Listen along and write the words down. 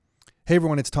Hey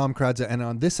everyone, it's Tom Kradza, and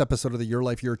on this episode of the Your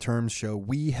Life, Your Terms show,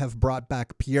 we have brought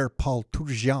back Pierre-Paul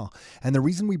Turgeon. And the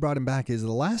reason we brought him back is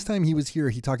the last time he was here,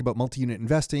 he talked about multi-unit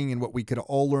investing and what we could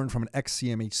all learn from an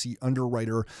ex-CMHC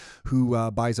underwriter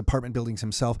who buys apartment buildings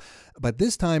himself. But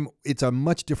this time, it's a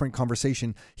much different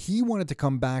conversation. He wanted to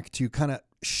come back to kind of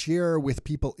share with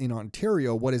people in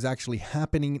Ontario what is actually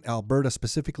happening in Alberta,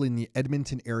 specifically in the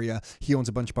Edmonton area. He owns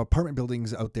a bunch of apartment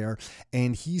buildings out there,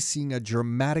 and he's seeing a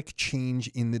dramatic change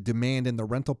in the demand and the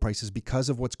rental prices because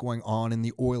of what's going on in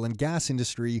the oil and gas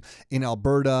industry in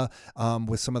Alberta,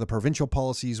 with some of the provincial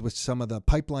policies, with some of the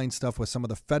pipeline stuff, with some of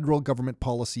the federal government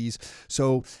policies.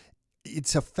 So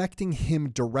it's affecting him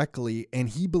directly, and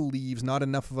he believes not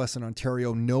enough of us in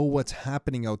Ontario know what's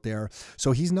happening out there.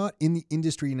 So he's not in the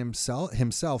industry in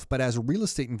himself, but as real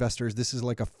estate investors, this is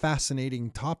like a fascinating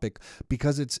topic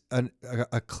because it's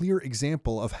a clear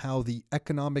example of how the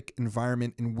economic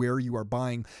environment and where you are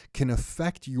buying can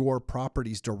affect your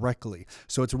properties directly.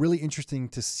 So it's really interesting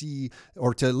to see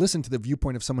or to listen to the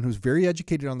viewpoint of someone who's very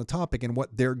educated on the topic and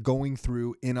what they're going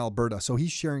through in Alberta. So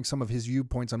he's sharing some of his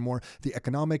viewpoints on more the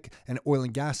economic and oil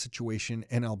and gas situation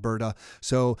in Alberta.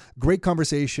 So great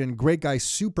conversation, great guy,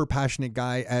 super passionate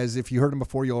guy. As if you heard him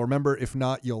before, you'll remember. If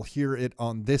not, you'll hear it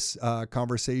on this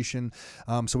conversation.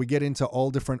 So we get into all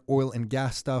different oil and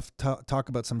gas stuff, talk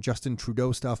about some Justin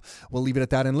Trudeau stuff. We'll leave it at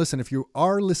that. And listen, if you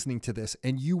are listening to this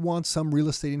and you want some real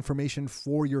estate information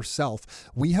for yourself,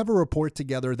 we have a report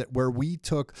together where we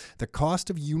took the cost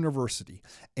of university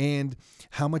and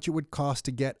how much it would cost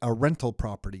to get a rental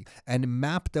property and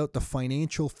mapped out the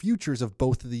financial futures of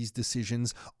both of these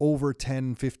decisions over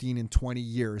 10, 15, and 20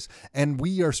 years. And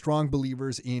we are strong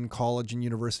believers in college and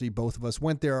university. Both of us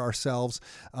went there ourselves.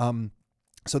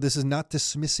 So this is not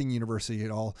dismissing university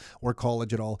at all or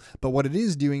college at all, but what it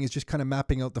is doing is just kind of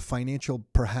mapping out the financial,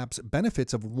 perhaps,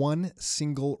 benefits of one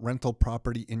single rental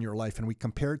property in your life. And we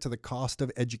compare it to the cost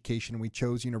of education. We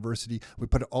chose university. We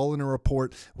put it all in a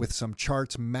report with some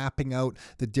charts mapping out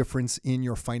the difference in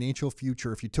your financial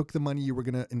future if you took the money you were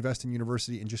going to invest in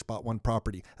university and just bought one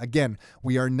property. Again,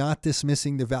 we are not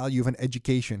dismissing the value of an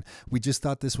education. We just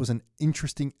thought this was an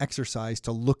interesting exercise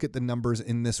to look at the numbers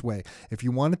in this way. If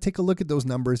you want to take a look at those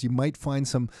numbers, you might find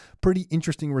some pretty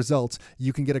interesting results.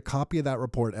 You can get a copy of that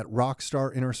report at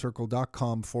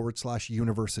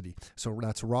rockstarinnercircle.com/university. So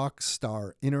that's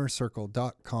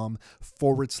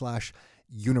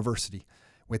rockstarinnercircle.com/university.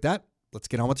 With that, let's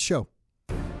get on with the show.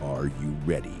 Are you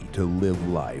ready to live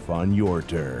life on your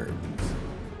terms?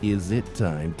 Is it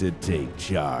time to take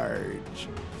charge?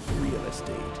 Real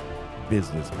estate,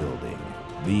 business building,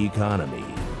 the economy,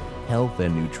 health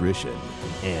and nutrition,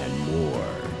 and more.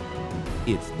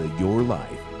 It's the Your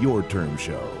Life, Your Term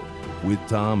show with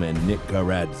Tom and Nick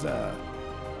Kradza.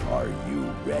 Are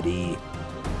you ready?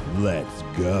 Let's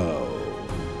go.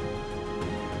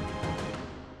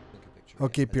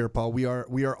 Okay, Pierre-Paul, we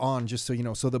are on, just so you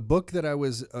know. So the book that I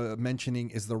was mentioning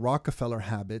is The Rockefeller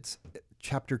Habits.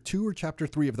 Chapter 2 or Chapter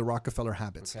 3 of The Rockefeller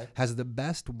Habits has the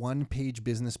best one-page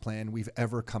business plan we've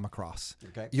ever come across.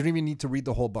 Okay. You don't even need to read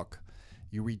the whole book.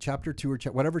 You read chapter 2 or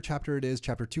whatever chapter it is,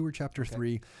 chapter 2 or chapter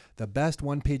 3, the best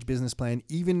one-page business plan,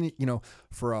 even,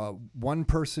 for a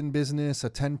one-person business, a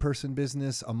 10-person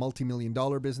business, a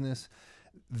multi-million-dollar business.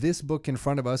 This book in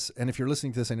front of us, and if you're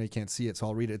listening to this, I know you can't see it, so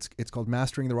I'll read it. It's called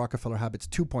Mastering the Rockefeller Habits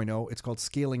 2.0. It's called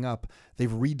Scaling Up.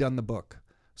 They've redone the book.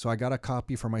 So I got a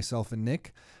copy for myself and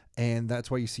Nick, and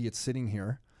that's why you see it sitting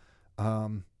here.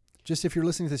 Just if you're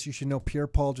listening to this, you should know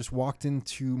Pierre-Paul just walked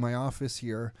into my office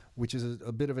here, which is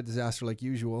a bit of a disaster like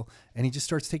usual, and he just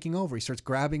starts taking over. He starts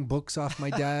grabbing books off my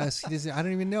desk. I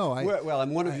don't even know. Well,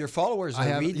 I'm one of your followers. I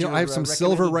have some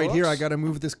silver right here. I got to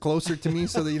move this closer to me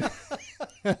so that you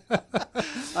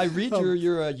I read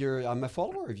I'm a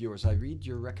follower of yours. I read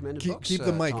your recommended books. Keep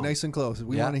the mic Tom. Nice and close.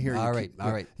 We want to hear you. All right.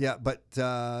 Yeah, but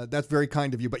that's very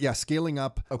kind of you. But yeah, Scaling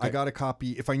Up. Okay. I got a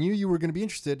copy. If I knew you were going to be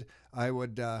interested, I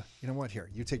would. You know what? Here,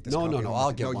 you take this. No.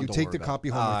 I'll get one. one. You take the copy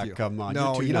home with you. Come on.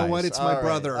 No, you know what? It's my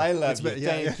brother. I love you.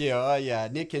 Thank you. Oh yeah,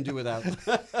 Nick can do without.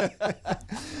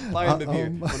 Buy him a beer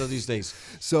one of these days.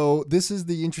 So this is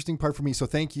the interesting part for me. So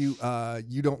thank you.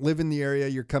 You don't live in the area.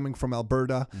 You're coming from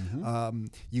Alberta. Mm-hmm.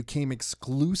 You came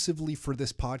exclusively for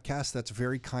this podcast. That's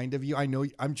very kind of you. I know.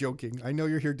 I'm joking. I know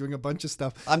you're here doing a bunch of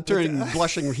stuff. I'm turning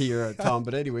blushing here, Tom.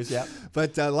 But anyways, yeah.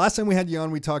 But last time we had you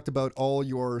on, we talked about all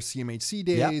your CMHC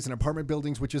days and apartment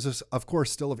buildings, which is of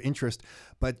course still of interest.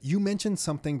 But you mentioned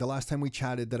something the last time we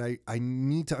chatted that I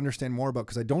need to understand more about,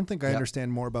 because I don't think I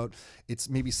understand more about. It's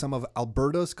maybe some of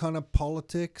Alberta's us kind of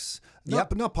politics, not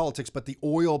politics, but the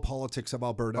oil politics of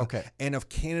Alberta and of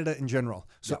Canada in general.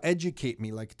 So educate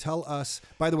me, like tell us,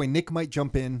 by the way, Nick might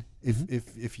jump in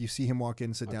if you see him walk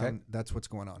in, sit down, that's what's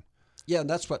going on. Yeah, and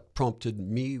that's what prompted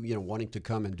me, wanting to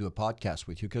come and do a podcast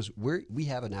with you, because we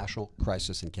have a national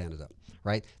crisis in Canada,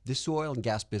 right? This oil and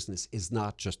gas business is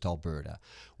not just Alberta.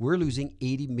 We're losing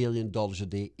 $80 million a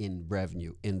day in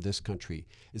revenue in this country.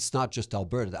 It's not just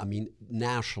Alberta. I mean,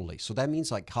 nationally. So that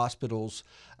means like hospitals,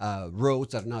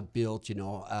 roads that are not built,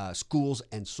 schools,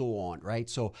 and so on, right?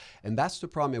 So, and that's the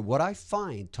problem. And what I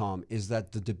find, Tom, is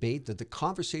that the debate, that the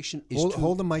conversation is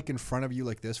hold the mic in front of you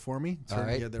like this for me. All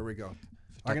right. Yeah, there we go.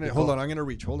 I'm gonna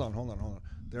reach. Hold on.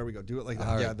 There we go. Do it like that.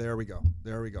 All right. Yeah, there we go.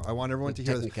 I want everyone to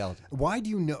hear this. Why do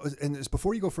you know? And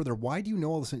before you go further, why do you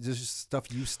know all this? Is this just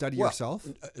stuff you study yourself?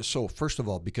 So first of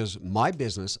all, because my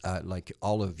business, like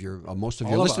all of your, most of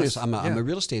your listeners, I'm a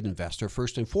real estate investor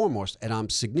first and foremost, and I'm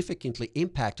significantly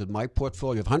impacted. My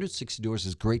portfolio of 160 doors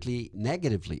is greatly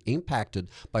negatively impacted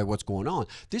by what's going on.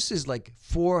 This is like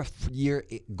 4th year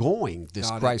going. This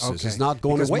crisis is not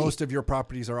going away. Because most of your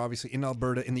properties are obviously in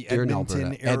Alberta, in the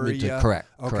Edmonton area. Edmonton,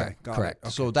 correct.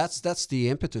 So that's the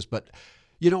impetus. But,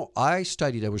 I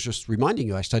was just reminding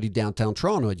you, I studied downtown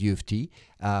Toronto at U of T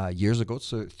years ago,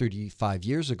 so 35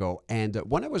 years ago. And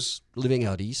when I was living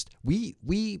out east, we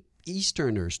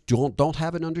Easterners don't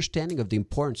have an understanding of the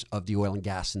importance of the oil and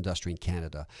gas industry in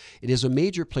Canada. It is a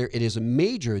major player. It is the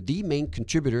main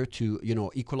contributor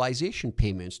to equalization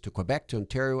payments to Quebec, to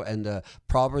Ontario, and the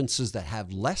provinces that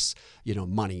have less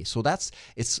money. So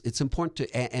it's important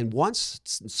to. And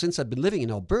since I've been living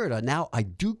in Alberta, now I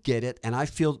do get it, and I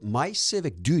feel my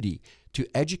civic duty to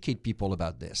educate people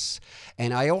about this.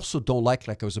 And I also don't like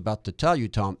I was about to tell you,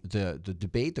 Tom, the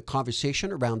debate, the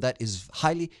conversation around that is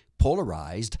highly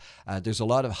polarized. There's a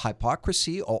lot of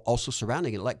hypocrisy also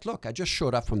surrounding it. Like, look, I just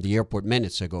showed up from the airport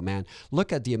minutes ago, man.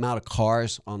 Look at the amount of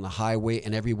cars on the highway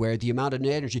and everywhere, the amount of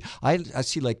energy. I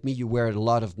see, like me, you wear a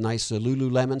lot of nice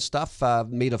Lululemon stuff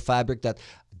made of fabric that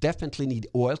definitely need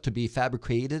oil to be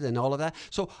fabricated and all of that.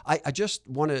 So I just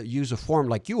want to use a forum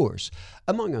like yours,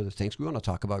 among other things. We want to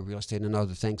talk about real estate and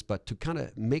other things, but to kind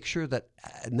of make sure that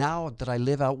now that I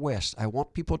live out west, I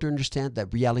want people to understand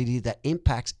that reality that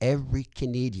impacts every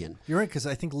Canadian. You're right, because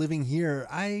I think living here,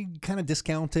 I kind of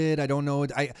discount it. I don't know.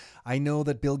 I know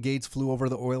that Bill Gates flew over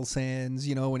the oil sands,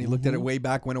 when he looked at it way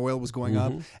back when oil was going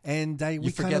up. And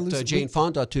we forget Jane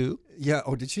Fonda too. Yeah.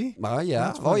 Oh, did she?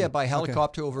 Yeah. Oh, yeah. By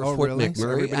helicopter over Fort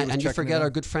McMurray. So and you forget our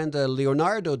good friend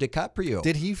Leonardo DiCaprio.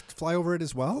 Did he fly over it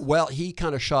as well? Well, he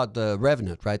kind of shot the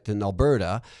Revenant, right, in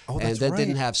Alberta. Oh, and then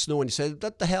didn't have snow. And he said,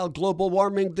 what the hell, global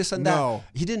warming, this and that. No.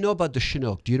 He didn't know about the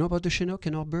Chinook. Do you know about the Chinook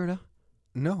in Alberta?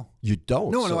 No. You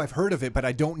don't? No, I've heard of it, but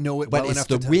I don't know it well enough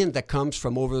to But it's the wind that comes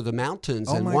from over the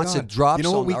mountains. And once it drops You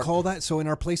know what we call that? So in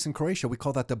our place in Croatia, we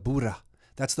call that the Bura.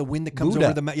 That's the wind that comes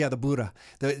over the the Bura.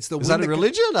 It's the Is wind that a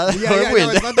religion? No,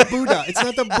 it's not the Buddha. It's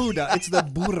not the Buddha. It's the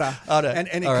Bura. And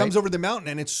it comes over the mountain,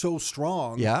 and it's so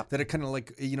strong that it kind of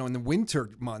in the winter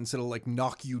months, it'll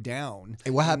knock you down.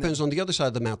 And what happens on the other side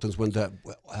of the mountains when the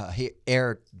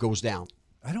air goes down?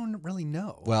 I don't really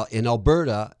know. Well, in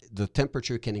Alberta, the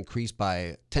temperature can increase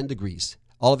by 10 degrees.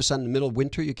 All of a sudden, in the middle of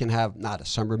winter, you can have not a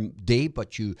summer day,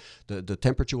 but the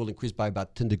temperature will increase by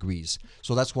about 10 degrees.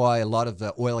 So that's why a lot of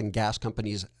the oil and gas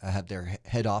companies have their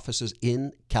head offices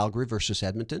in Calgary versus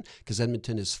Edmonton, because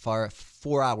Edmonton is 4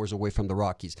 hours away from the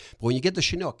Rockies. But when you get the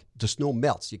Chinook, the snow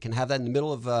melts. You can have that in the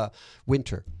middle of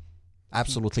winter.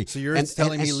 Absolutely. So you're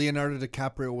telling me Leonardo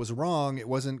DiCaprio was wrong. It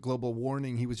wasn't global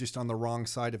warming. He was just on the wrong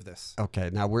side of this. Okay,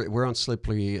 now we're on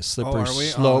slippery slope.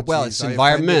 Oh, it's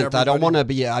environment. I don't want to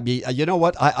be. You know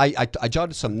what? I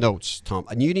jotted some notes, Tom,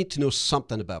 and you need to know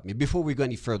something about me before we go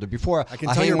any further. Before I can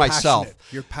tell hang myself,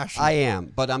 passionate. You're passionate. I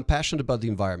am, but I'm passionate about the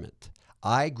environment.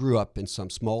 I grew up in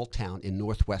some small town in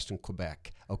northwestern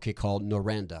Quebec, called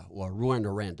Noranda or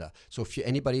Rouyn-Noranda. So if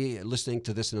anybody listening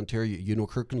to this in Ontario, you know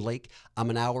Kirkland Lake.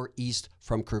 I'm an hour east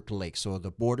from Kirkland Lake. So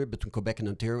the border between Quebec and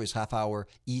Ontario is half hour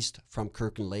east from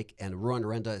Kirkland Lake, and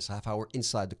Rouyn-Noranda is half hour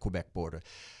inside the Quebec border.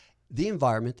 The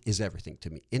environment is everything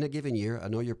to me. In a given year, I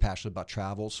know you're passionate about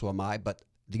travel, so am I, but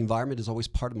the environment is always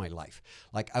part of my life.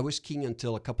 Like I was skiing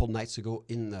until a couple of days ago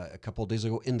in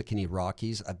the Canadian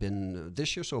Rockies. I've been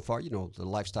this year so far, the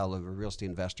lifestyle of a real estate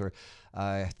investor.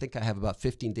 I think I have about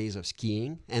 15 days of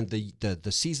skiing, and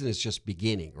the season is just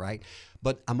beginning, right?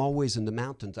 But I'm always in the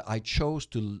mountains. I chose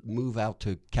to move out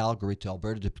to Calgary, to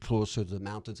Alberta, to be closer to the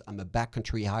mountains. I'm a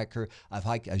backcountry hiker. I've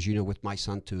hiked, as you know, with my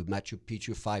son to Machu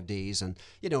Picchu 5 days and,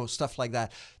 stuff like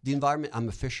that. The environment, I'm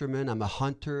a fisherman. I'm a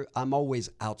hunter. I'm always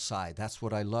outside. That's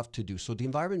what I love to do. So the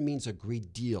environment means a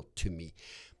great deal to me.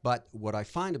 But what I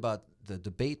find about the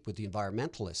debate with the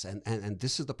environmentalists, and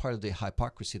this is the part of the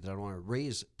hypocrisy that I want to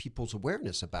raise people's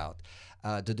awareness about.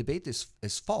 The debate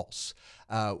is false.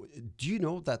 Do you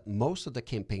know that most of the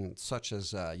campaigns, such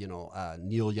as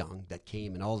Neil Young that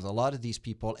came, and a lot of these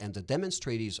people, and the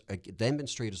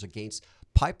demonstrators against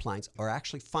pipelines are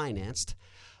actually financed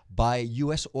by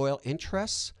U.S. oil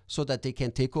interests so that they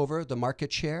can take over the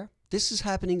market share? This is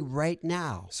happening right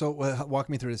now. So walk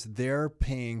me through this. They're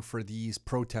paying for these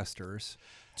protesters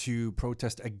to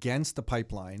protest against the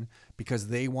pipeline because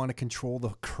they want to control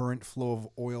the current flow of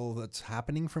oil that's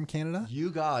happening from Canada?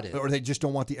 You got it. Or they just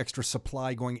don't want the extra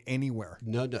supply going anywhere?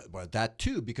 No, well, that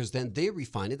too, because then they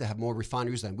refine it. They have more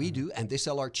refineries than we do, and they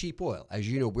sell our cheap oil. As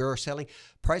you know, we're selling.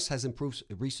 Price has improved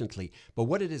recently. But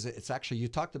what it is, it's actually, you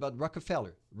talked about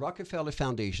Rockefeller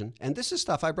Foundation, and this is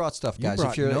stuff, I brought stuff, guys.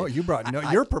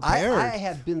 You're prepared. I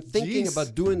have been thinking Jeez.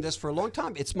 about doing this for a long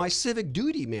time. It's my civic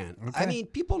duty, man. Okay. I mean,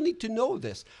 people need to know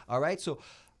this, all right? So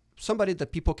somebody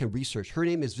that people can research. Her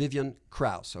name is Vivian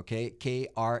Krause, okay? Krause,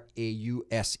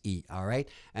 all right?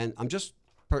 And I'm just,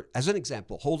 as an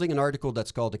example, holding an article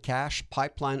that's called The Cash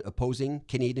Pipeline Opposing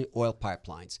Canadian Oil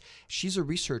Pipelines. She's a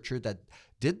researcher that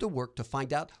did the work to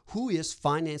find out who is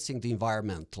financing the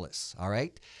environmentalists, all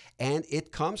right? And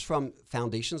it comes from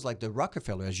foundations like the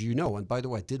Rockefeller, as you know. And by the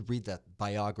way, I did read that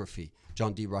biography,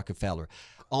 John D. Rockefeller,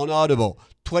 on Audible,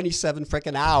 27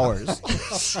 freaking hours.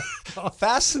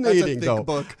 Fascinating, that's a thick though.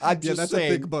 book. I'm just that's saying,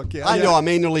 a thick book. Yeah, I know I'm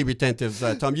anally retentive,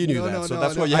 Tom. You knew that, so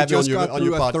that's why you have me on your podcast. I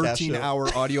just got through a show. 13-hour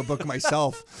audiobook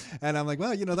myself, and I'm like,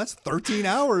 well, that's 13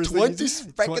 hours.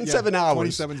 27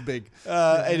 hours. 27's big.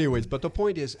 Anyways, but the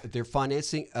point is, they're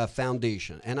financing a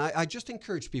foundation, and I just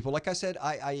encourage people. Like I said,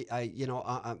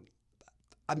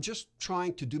 I'm just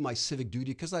trying to do my civic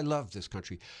duty because I love this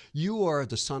country. You are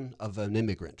the son of an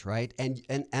immigrant, right? And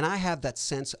I have that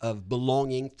sense of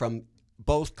belonging from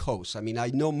both coasts. I mean, I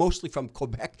know mostly from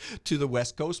Quebec to the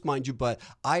West Coast, mind you, but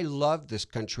I love this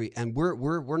country, and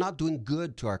we're not doing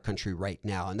good to our country right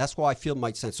now, and that's why I feel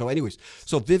my sense. So, anyways,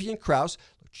 so Vivian Krause.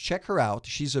 Check her out.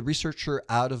 She's a researcher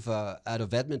out of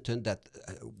Edmonton that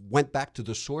went back to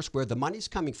the source where the money's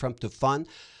coming from to fund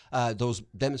those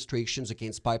demonstrations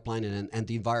against pipeline and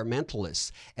the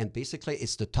environmentalists. And basically,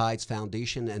 it's the Tides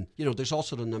Foundation. And, there's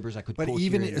also the numbers I could quote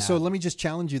here. So let me just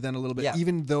challenge you then a little bit. Yeah.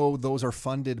 Even though those are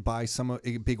funded by some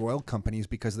big oil companies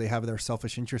because they have their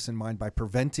selfish interests in mind by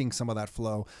preventing some of that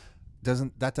flow,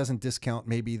 doesn't discount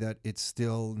maybe that it's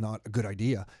still not a good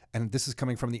idea. And this is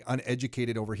coming from the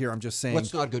uneducated over here. I'm just saying.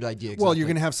 What's not a good idea exactly? Well, you're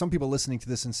going to have some people listening to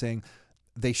this and saying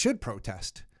they should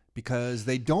protest because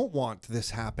they don't want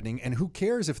this happening. And who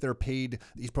cares if they're paid,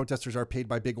 these protesters are paid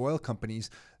by big oil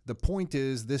companies. The point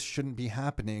is this shouldn't be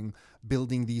happening,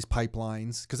 building these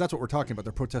pipelines, because that's what we're talking about.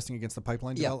 They're protesting against the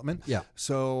pipeline development. Yeah.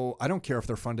 So I don't care if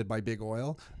they're funded by big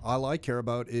oil. All I care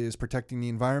about is protecting the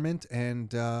environment.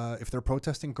 And if they're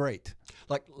protesting, great.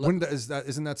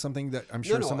 Isn't that something that I'm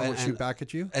sure someone would shoot back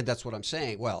at you? And that's what I'm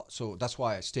saying. Well, so that's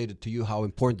why I stated to you how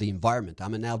important the environment.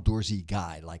 I'm an outdoorsy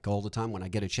guy, like all the time. When I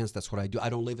get a chance, that's what I do. I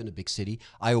don't live in a big city.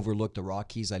 I overlook the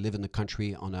Rockies. I live in the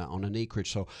country on an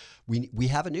acreage. So we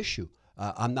have an issue.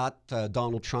 I'm not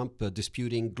Donald Trump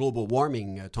disputing global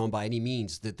warming, Tom, by any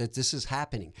means. That this is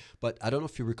happening. But I don't know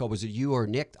if you recall, was it you or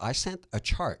Nick? I sent a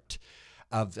chart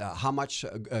of how much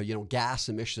gas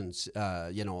emissions,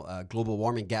 global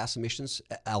warming gas emissions,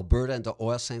 Alberta and the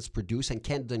oil sands produce, and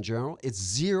Canada in general.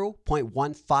 It's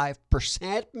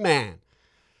 0.15%, man.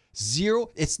 Zero.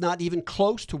 It's not even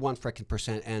close to 1 freaking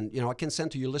percent. And I can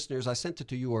send to your listeners. I sent it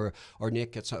to you or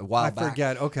Nick. It's a while back. I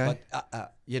forget. Okay.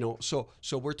 But so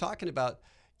we're talking about,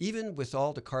 even with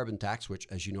all the carbon tax, which,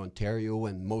 as you know, Ontario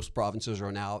and most provinces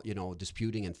are now,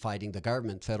 disputing and fighting the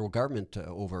federal government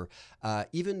over.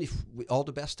 Even if all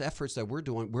the best efforts that we're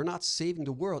doing, we're not saving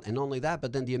the world. And not only that,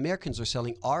 but then the Americans are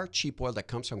selling our cheap oil that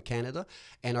comes from Canada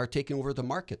and are taking over the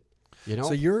market.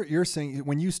 So you're saying,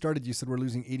 when you started, you said we're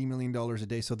losing $80 million a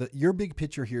day. So your big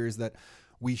picture here is that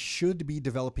we should be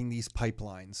developing these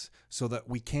pipelines so that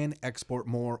we can export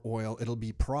more oil. It'll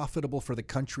be profitable for the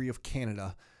country of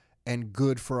Canada and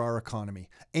good for our economy.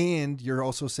 And you're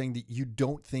also saying that you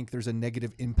don't think there's a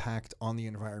negative impact on the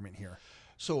environment here.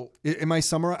 So, am I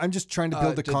summarizing? I'm just trying to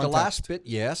build the context. The last bit,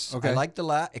 yes. Okay. I like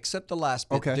except the last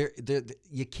bit. Okay.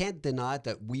 You can't deny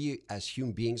that we as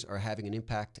human beings are having an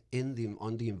impact on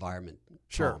the environment.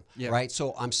 Sure. Tom, yeah. Right.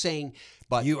 So I'm saying,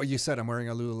 but you said I'm wearing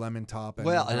a Lululemon top. And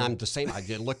I'm the same. I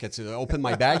did look at open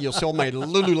my bag. You'll see all my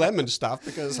Lululemon stuff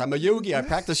because I'm a yogi. I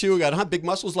practice yoga. I don't have big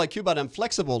muscles like you, but I'm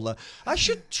flexible. I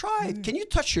should try it. Can you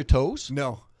touch your toes?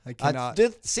 No. I cannot.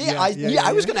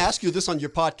 I was going to ask you this on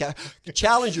your podcast.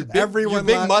 Challenge your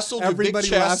big muscle, your big chest.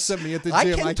 Everybody laughs at me at the gym.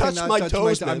 I can touch my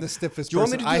toes, man. I'm the stiffest Do you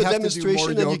want me to do a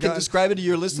demonstration and you can describe it to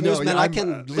your listeners? No, man, I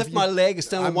can lift my leg,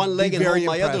 stand on one leg and hold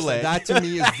my other leg. That to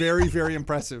me is very, very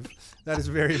impressive. That is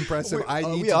very impressive. I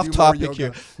need to off do topic more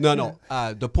yoga. here. No.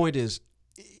 The point is,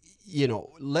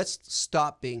 let's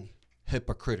stop being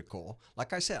hypocritical.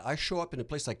 Like I said, I show up in a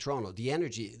place like Toronto. The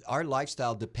energy, our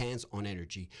lifestyle depends on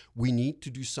energy. We need to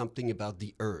do something about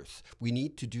the earth. We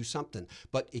need to do something,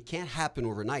 but it can't happen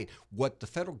overnight. What the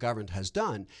federal government has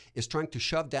done is trying to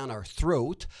shove down our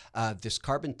throat this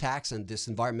carbon tax and this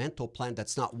environmental plan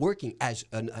that's not working.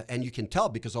 And you can tell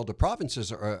because all the provinces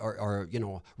are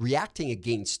reacting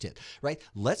against it. Right?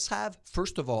 Let's have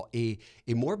first of all a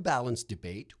more balanced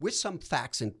debate with some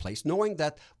facts in place, knowing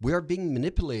that we are being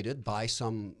manipulated by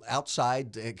some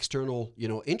outside external,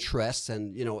 interests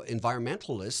and,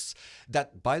 environmentalists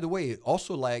that, by the way,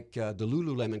 also like the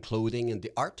Lululemon clothing and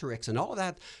the Arc'teryx and all of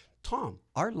that. Tom,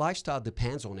 our lifestyle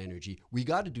depends on energy. We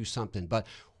got to do something. But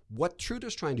what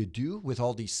Trudeau's trying to do with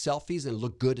all these selfies and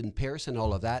look good in Paris and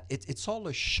all of that, it's all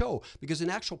a show because in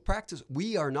actual practice,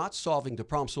 we are not solving the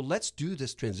problem. So let's do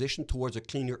this transition towards a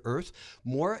cleaner earth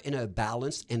more in a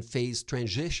balanced and phased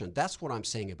transition. That's what I'm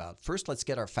saying about. First, let's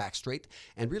get our facts straight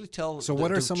and really tell. So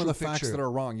what are some of the facts that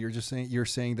are wrong? You're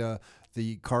saying the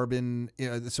carbon,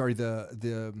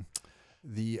 the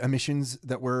emissions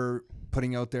that we're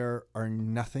putting out there are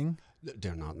nothing?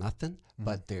 They're not nothing,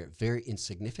 but they're very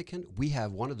insignificant. We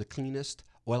have one of the cleanest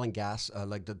oil and gas,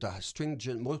 like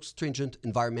the most stringent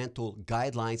environmental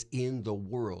guidelines in the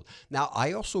world. Now,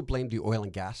 I also blame the oil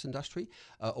and gas industry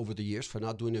over the years for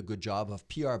not doing a good job of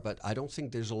PR, but I don't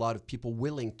think there's a lot of people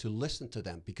willing to listen to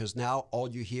them because now all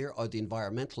you hear are the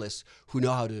environmentalists who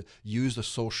know how to use the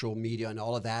social media and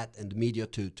all of that and the media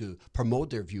to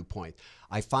promote their viewpoint.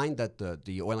 I find that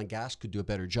the oil and gas could do a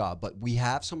better job, but we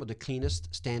have some of the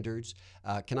cleanest standards.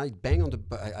 Can I bang on the?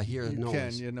 I hear a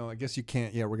noise. You can. I guess you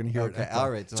can't. Yeah, we're gonna hear it. Okay, all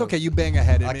right. It's okay. You bang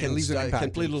ahead. I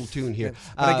can play a little tune here.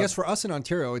 Yeah. But I guess for us in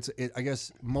Ontario, I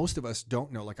guess most of us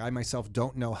don't know. Like I myself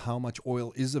don't know how much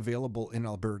oil is available in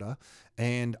Alberta,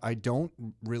 and I don't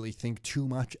really think too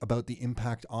much about the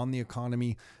impact on the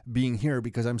economy being here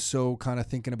because I'm so kind of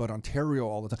thinking about Ontario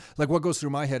all the time. Like what goes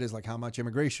through my head is like how much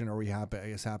immigration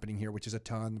is happening here, which is a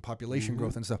ton, population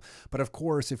growth and stuff. But of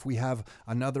course, if we have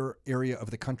another area of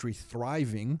the country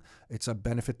thriving, it's a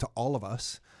benefit to all of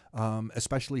us.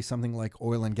 Especially something like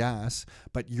oil and gas,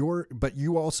 but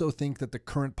you also think that the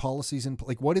current policies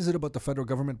what is it about the federal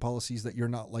government policies that you're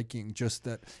not liking? Just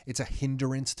that it's a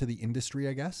hindrance to the industry,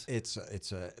 I guess.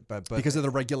 But because of the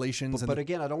regulations. But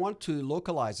again, I don't want to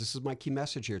localize. This is my key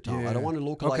message here, Tom. I don't want to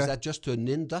localize that just to an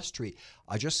industry.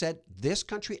 I just said this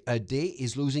country a day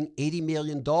is losing $80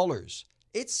 million.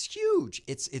 It's huge.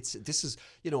 This is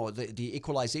the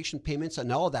equalization payments and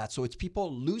all of that. So it's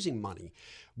people losing money.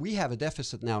 We have a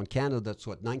deficit now in Canada that's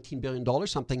 $19 billion,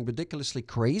 something ridiculously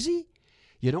crazy.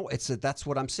 That's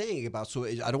what I'm saying about. So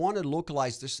I don't want to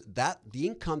localize the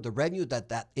income, the revenue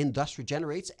that industry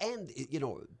generates, and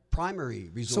primary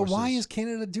resources. So why is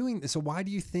Canada doing this? So why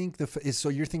do you think so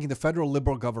you're thinking the federal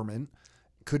Liberal government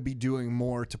could be doing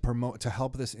more to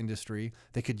help this industry?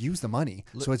 They could use the money.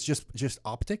 So it's just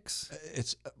optics.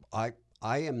 I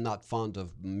am not fond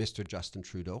of Mr. Justin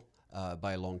Trudeau.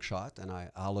 By a long shot, and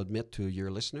I'll admit to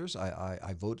your listeners,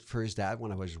 I voted for his dad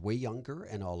when I was way younger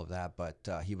and all of that. But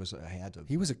he was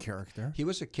a character. He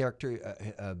was a character,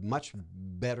 a much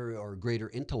better or greater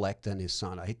intellect than his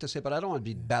son. I hate to say, but I don't want to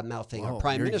be bad mouthing our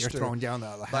prime minister. You're throwing down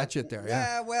the hatchet there.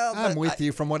 Yeah, well, I'm with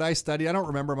you. From what I studied, I don't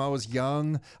remember him. I was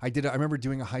young. I remember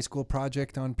doing a high school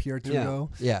project on Pierre Trudeau.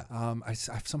 Yeah. I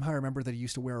somehow remember that he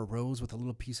used to wear a rose with a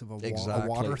little piece of a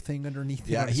water thing underneath.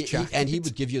 Yeah, and he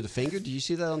would give you the finger. Do you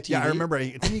see that on TV? Yeah, I remember.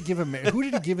 Didn't he give him? Who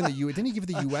did he give in the U? Didn't he give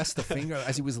the U.S. the finger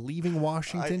as he was leaving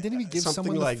Washington? Didn't he give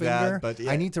someone the finger? That, but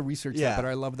I need to research that, but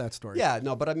I love that story. Yeah,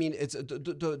 no, but I mean, it's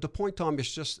the point, Tom,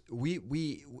 is just we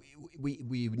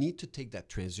need to take that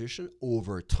transition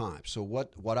over time. So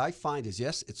what I find is,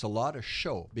 yes, it's a lot of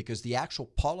show because the actual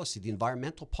policy, the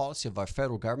environmental policy of our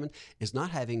federal government is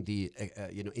not having the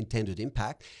intended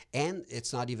impact, and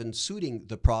it's not even suiting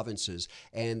the provinces.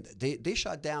 And they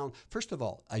shut down. First of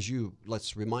all,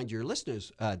 let's remind your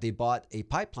listeners, they bought a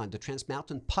pipeline, the Trans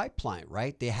Mountain Pipeline,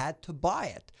 right? They had to buy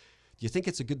it. Do you think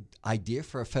it's a good idea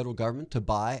for a federal government to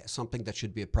buy something that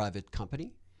should be a private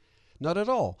company? Not at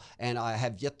all. And I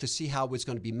have yet to see how it's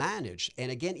going to be managed.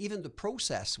 And again, even the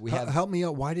process we have. Help me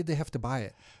out. Why did they have to buy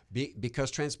it?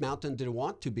 because Trans Mountain didn't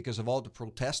want to, because of all the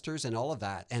protesters and all of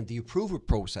that, and the approval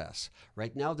process.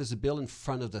 Right now, there's a bill in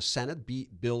front of the Senate,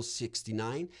 Bill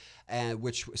 69,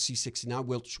 which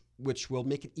C69, which will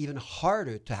make it even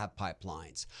harder to have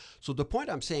pipelines. So the point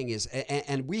I'm saying is,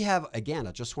 and we have, again,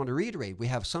 I just want to reiterate, we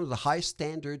have some of the highest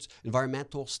standards,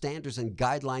 environmental standards and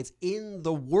guidelines in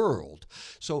the world.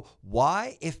 So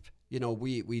why, if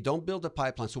we don't build a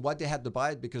pipeline. So why they had to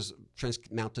buy it? Because Trans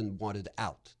Mountain wanted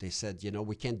out. They said,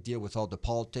 we can't deal with all the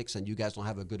politics, and you guys don't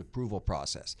have a good approval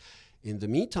process. In the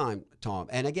meantime, Tom,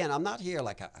 and again, I'm not here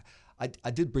like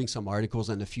I did bring some articles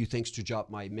and a few things to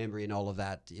jog my memory and all of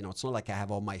that. It's not like I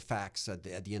have all my facts at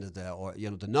the end of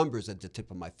the numbers at the tip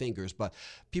of my fingers. But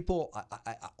people,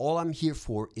 all I'm here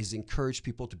for is encourage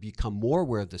people to become more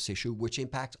aware of this issue, which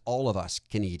impacts all of us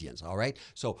Canadians. All right.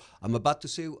 So I'm about to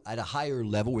say at a higher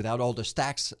level without all the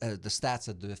stats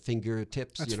at the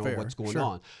fingertips. That's fair. What's going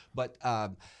on. But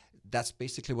that's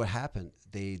basically what happened.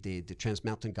 The Trans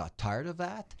Mountain got tired of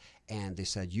that, and they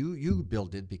said, you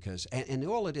build it because, and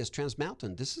all it is, Trans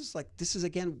Mountain, this is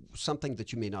again something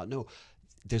that you may not know.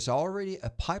 There's already a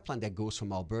pipeline that goes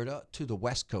from Alberta to the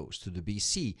West Coast, to the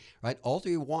BC, right? All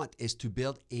they want is to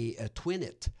build a twin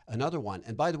it, another one.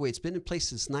 And by the way, it's been in place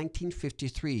since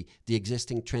 1953, the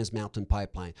existing Trans Mountain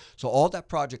pipeline. So all that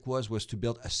project was to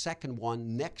build a second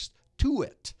one next to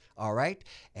it. All right,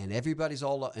 and everybody's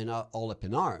all up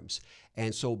in arms,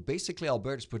 and so basically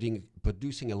Alberta's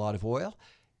producing a lot of oil,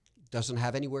 doesn't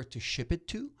have anywhere to ship it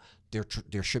to.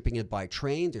 They're shipping it by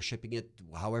train. They're shipping it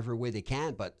however way they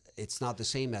can, but it's not the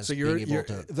same as being able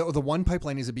to. The one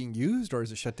pipeline, is it being used or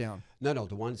is it shut down? No,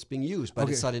 the one that's being used, but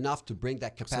it's not enough to bring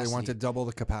that capacity. So they want to double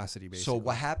the capacity, basically. So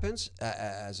what happens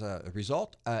as a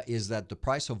result is that the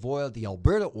price of oil, the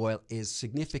Alberta oil, is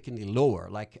significantly lower.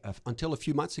 Like until a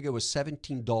few months ago, it was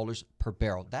 $17 per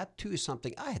barrel. That too is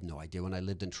something I had no idea when I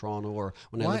lived in Toronto or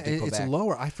when I lived in Quebec. It's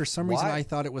lower. For some reason I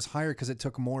thought it was higher because it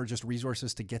took more just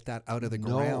resources to get that out of the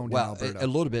ground. Well, a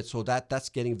little bit. So that's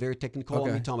getting very technical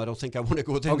on me, Tom. I don't think I want to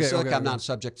go there. I'm not a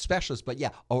subject specialist, but yeah,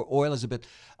 our oil is a bit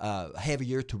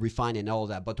heavier to refine and all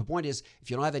that. But the point is, if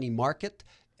you don't have any market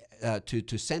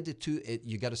to send it to,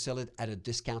 you got to sell it at a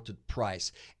discounted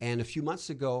price. And a few months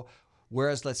ago,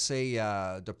 whereas let's say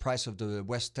the price of the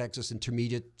West Texas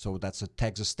Intermediate, so that's a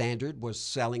Texas Standard, was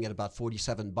selling at about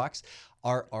 $47.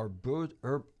 Our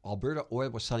Alberta oil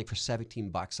was selling for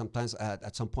 $17. Sometimes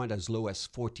at some point as low as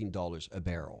 $14 a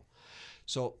barrel.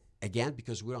 So again,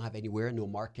 because we don't have anywhere, no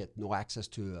market, no access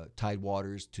to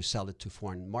tidewaters to sell it to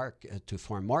foreign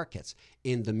markets.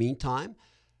 In the meantime,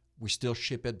 we still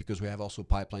ship it because we have also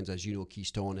pipelines, as you know,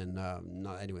 Keystone and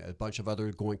a bunch of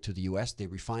other going to the U.S. They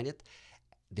refine it.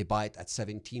 They buy it at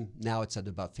 $17. Now it's at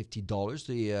about $50,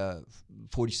 the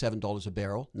 $47 a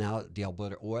barrel. Now the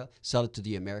Alberta oil, sell it to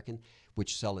the American,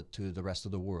 which sell it to the rest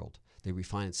of the world. They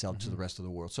refine and sell it to the rest of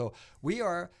the world. So we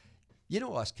are,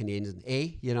 us Canadians,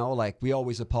 we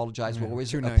always apologize. We're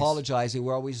always apologizing.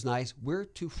 We're always nice. We're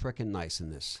too freaking nice in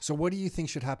this. So what do you think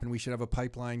should happen? We should have a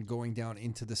pipeline going down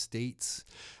into the States?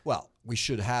 Well, we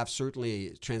should have,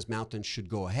 certainly Trans Mountain should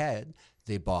go ahead.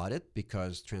 They bought it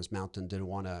because Trans Mountain didn't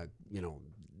want to,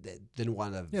 they didn't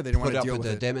want to put up with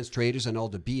the demonstrators and all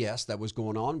the BS that was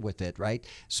going on with it, right?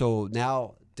 So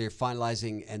now they're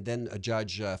finalizing, and then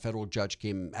a federal judge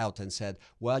came out and said,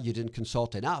 well, you didn't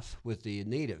consult enough with the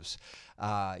natives.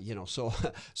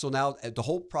 So now the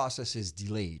whole process is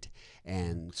delayed.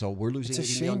 And so we're losing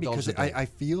 $80 million. It's a shame because I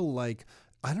feel like,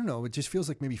 I don't know, it just feels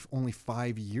like maybe only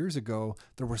 5 years ago,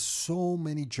 there were so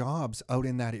many jobs out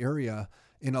in that area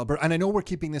in Alberta. And I know we're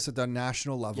keeping this at the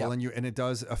national level, and it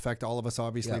does affect all of us,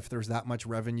 obviously, if there's that much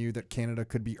revenue that Canada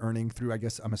could be earning through, I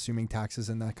guess, I'm assuming taxes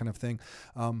and that kind of thing.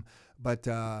 But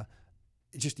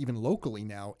just even locally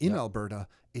now in Alberta,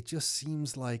 it just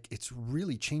seems like it's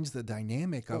really changed the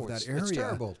dynamic of that area. It's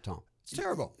terrible, Tom. It's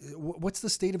terrible. What's the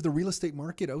state of the real estate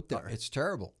market out there? It's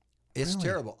terrible. It's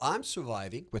terrible. I'm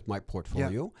surviving with my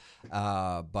portfolio,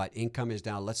 but income is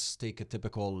down. Let's take a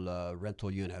typical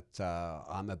rental unit.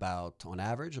 I'm on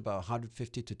average, about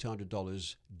 $150 to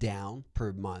 $200 down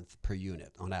per month per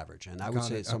unit on average. And I would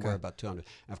say it's somewhere about $200.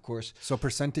 Of course. So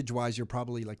percentage-wise, you're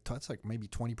probably that's like maybe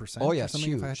 20%. Oh, yeah, or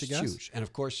something, if I had to guess. Huge. And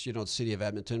of course, the city of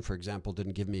Edmonton, for example,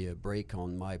 didn't give me a break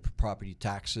on my property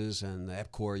taxes, and the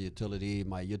EPCOR utility,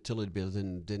 my utility bill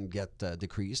didn't get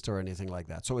decreased or anything like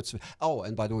that. So it's,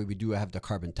 and by the way, we do have the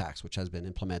carbon tax, which has been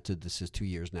implemented. This is 2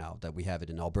 years now that we have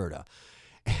it in Alberta.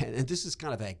 And this is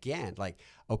kind of, again, like,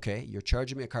 okay, you're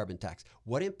charging me a carbon tax.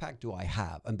 What impact do I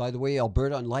have? And by the way,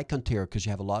 Alberta, unlike Ontario, because you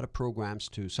have a lot of programs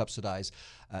to subsidize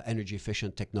energy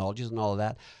efficient technologies and all of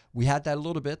that, we had that a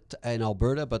little bit in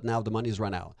Alberta, but now the money's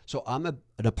run out. So I'm an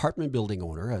apartment building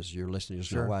owner, as your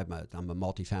listeners know. I'm a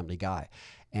multifamily guy.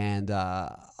 And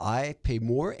I pay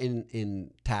more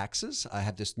in taxes. I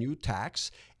have this new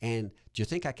tax. And do you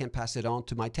think I can pass it on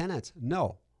to my tenants?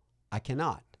 No, I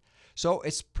cannot. So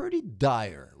it's pretty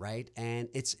dire, right? And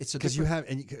it's a because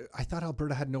I thought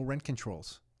Alberta had no rent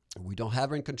controls. We don't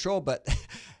have rent control, but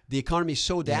the economy is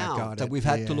so down that we've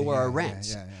had to lower our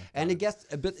rents. And it gets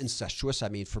a bit incestuous. I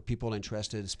mean, for people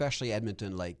interested, especially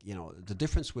Edmonton, like, the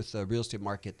difference with the real estate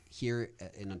market here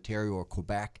in Ontario or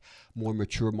Quebec, more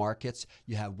mature markets,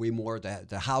 you have way more.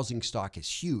 The housing stock is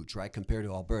huge, right, compared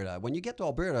to Alberta. When you get to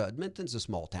Alberta, Edmonton's a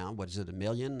small town. What is it, 1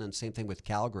 million? And same thing with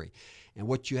Calgary. And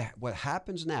what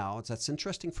happens now is that's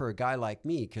interesting for a guy like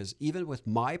me, because even with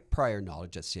my prior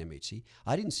knowledge at CMHC,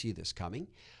 I didn't see this coming.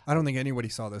 I don't think anybody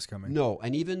saw this coming. No,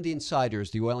 and even the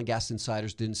insiders, the oil and gas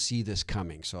insiders, didn't see this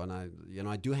coming. So, and I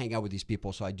do hang out with these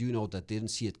people, so I do know that they didn't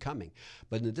see it coming.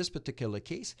 But in this particular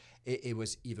case, it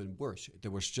was even worse.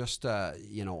 There was just,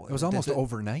 It was almost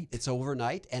overnight. It's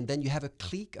overnight, and then you have a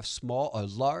clique of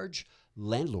large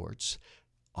landlords,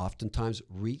 oftentimes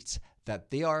REITs, that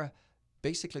they are.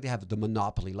 Basically, they have the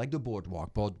monopoly, like the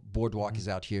Boardwalk. Boardwalk is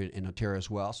out here in Ontario as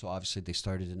well, so obviously they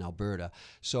started in Alberta.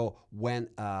 So when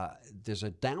there's a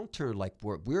downturn like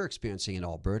what we're experiencing in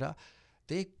Alberta,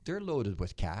 they're loaded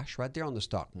with cash, right? They're on the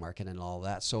stock market and all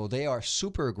that. So they are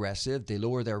super aggressive. They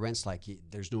lower their rents like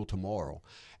there's no tomorrow.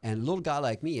 And a little guy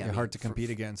like me, they're hard to compete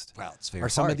against. Well, it's very hard.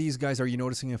 Are some of these guys, are you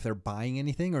noticing if they're buying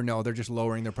anything, or no, they're just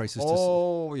lowering their prices?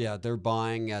 Yeah, they're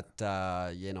buying at,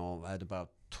 at about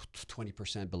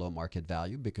 20% below market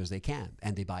value because they can,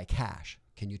 and they buy cash.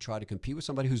 Can you try to compete with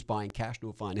somebody who's buying cash,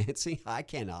 no financing? I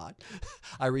cannot.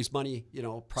 I raise money,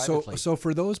 privately. So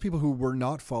for those people who were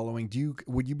not following,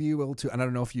 would you be able to? And I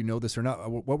don't know if you know this or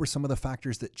not. What were some of the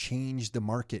factors that changed the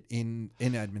market in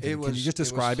Edmonton? Can you just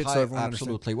describe it so everyone understands?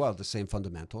 Absolutely. Well, the same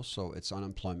fundamentals. So it's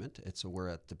unemployment. We're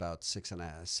at about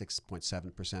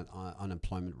 6.7%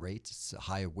 unemployment rate. It's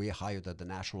way higher than the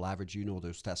national average.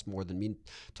 Those stats more than me,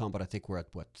 Tom. But I think we're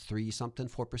at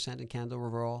 4% in Canada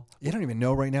overall. You don't even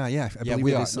know right now. Yeah, I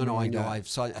believe. No, I know. I've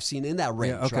seen in that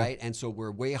range, right? And so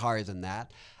we're way higher than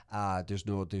that. There's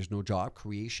no job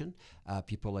creation.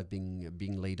 People have been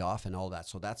being laid off and all that.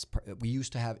 So we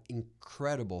used to have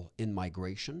incredible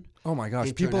in-migration. Oh my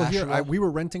gosh, people here. We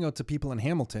were renting out to people in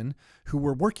Hamilton who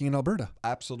were working in Alberta.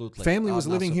 Absolutely, family was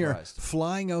living here,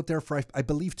 flying out there for I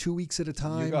believe 2 weeks at a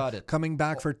time. You got it. Coming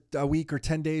back for a week or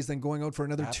 10 days, then going out for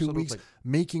another 2 weeks,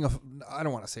 making I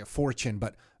don't want to say a fortune,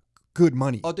 but good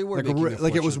money. Oh, they were making it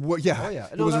was it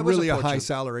was really a high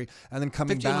salary, and then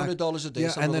coming back $1,500 a day.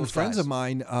 Yeah, and then friends of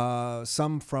mine,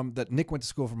 some from that Nick went to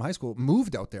school from high school,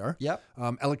 moved out there. Yep.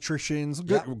 Electricians,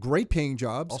 great paying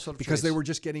jobs because they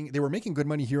were making good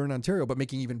money here in Ontario, but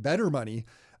making even better money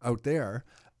out there.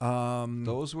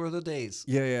 Those were the days.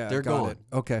 Yeah, they're gone.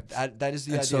 Okay, that is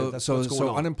the idea. That's what's going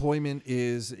on. Unemployment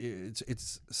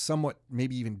it's somewhat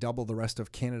maybe even double the rest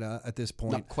of Canada at this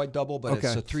point. Not quite double, but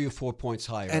it's 3 or 4 points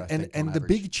higher. And the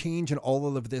big change in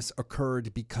all of this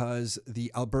occurred because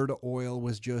the Alberta oil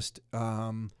was just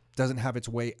doesn't have its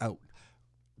way out.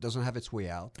 Doesn't have its way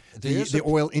out. The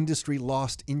oil industry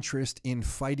lost interest in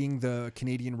fighting the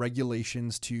Canadian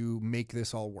regulations to make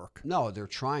this all work. No, they're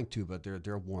trying to, but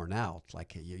they're worn out.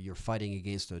 Like you're fighting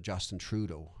against Justin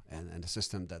Trudeau and a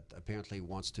system that apparently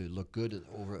wants to look good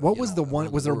over. What was the one?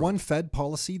 Was there one Fed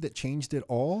policy that changed it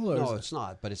all? Or no, it's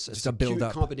not. But it's a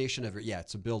build-up combination of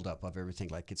it's a build-up of everything.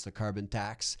 Like it's the carbon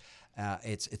tax.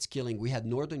 It's killing. We had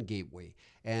Northern Gateway,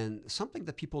 and something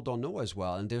that people don't know as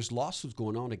well. And there's lawsuits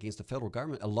going on against the federal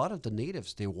government. A lot of the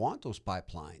natives, they want those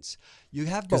pipelines. You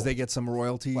have because they get some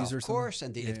royalties or something. Of course,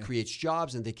 and it creates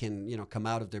jobs, and they can come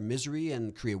out of their misery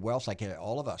and create wealth like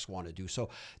all of us want to do. So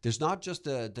there's not just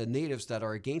the natives that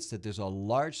are against it. There's a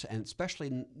large, and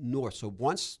especially north. So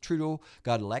once Trudeau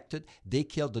got elected, they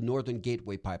killed the Northern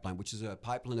Gateway pipeline, which is a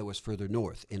pipeline that was further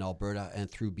north in Alberta and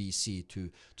through BC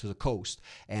to the coast,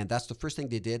 and that's the first thing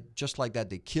they did. Just like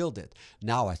that, they killed it.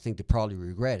 Now I think they probably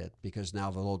regret it because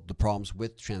now the problems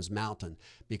with Trans Mountain,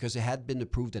 because it had been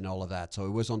approved and all of that, so it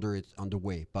was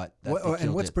underway. But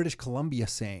what's British Columbia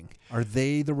saying? Are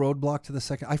they the roadblock to the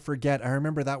second? I forget. I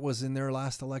remember that was in their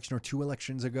last election or 2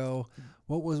 elections ago.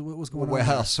 What was going on?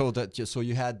 Well, so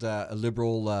you had a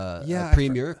Liberal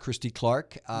premier, Christy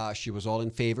Clark. She was all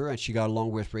in favor, and she got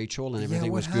along with Rachel, and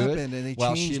everything was good. And they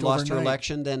well, changed she lost her overnight.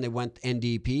 election, then they went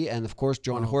NDP, and of course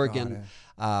John Horgan,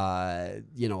 the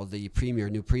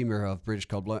new premier of British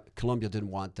Columbia, didn't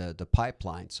want the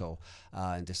pipeline. So,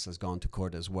 and this has gone to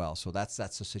court as well. So that's the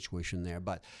situation there.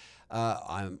 But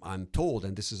I'm told,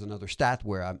 and this is another stat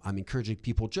where I'm encouraging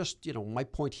people. Just my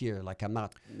point here, like I'm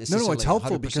not necessarily it's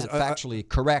helpful 100% because factually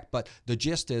correct, but the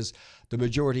gist is the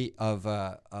majority of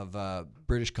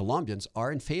British Columbians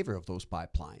are in favor of those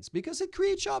pipelines because it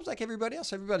creates jobs like everybody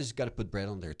else. Everybody's got to put bread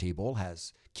on their table,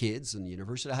 has kids in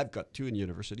university. I've got 2 in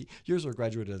university. Yours are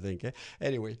graduated, I think.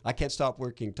 Anyway, I can't stop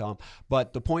working, Tom.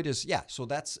 But the point is, so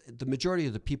that's the majority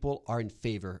of the people are in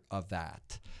favor of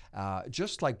that.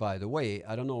 Just like, by the way,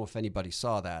 I don't know if anybody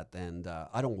saw that, and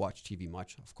I don't watch TV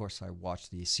much. Of course, I watch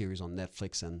the series on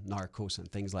Netflix and Narcos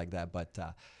and things like that, but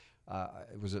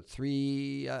it was at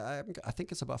 3, I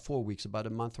think it's about 4 weeks, about a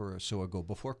month or so ago,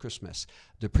 before Christmas,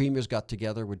 the premiers got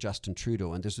together with Justin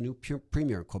Trudeau, and there's a new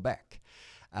premier in Quebec.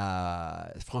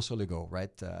 François Legault, right?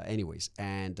 Anyways,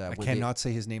 and I cannot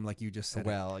say his name like you just said.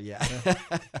 Well, yeah.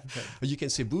 You can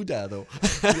say Buddha though.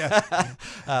 Yeah.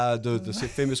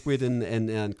 The famous squid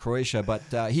in Croatia,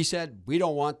 but he said we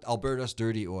don't want Alberta's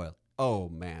dirty oil. Oh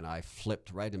man, I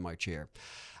flipped right in my chair.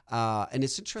 And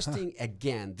it's interesting,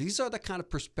 again, these are the kind of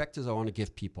perspectives I want to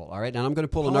give people, all right? And I'm going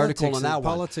to pull an article on that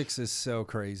one. Politics is so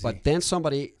crazy. But then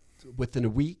somebody, within a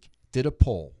week, did a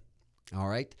poll. All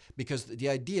right, because the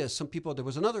idea is there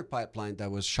was another pipeline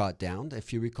that was shot down.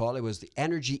 If you recall, it was the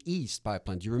Energy East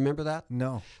pipeline. Do you remember that?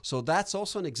 No. So that's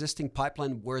also an existing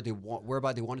pipeline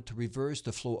whereby they wanted to reverse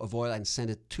the flow of oil and send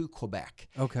it to Quebec.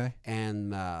 Okay.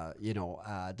 And,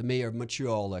 the mayor of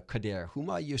Montreal, Coderre, whom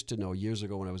I used to know years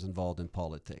ago when I was involved in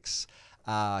politics,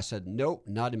 said, nope,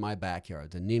 not in my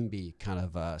backyard, the NIMBY kind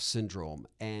of syndrome.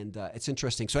 And it's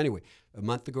interesting. So anyway, a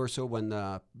month ago or so when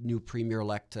new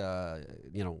premier-elect,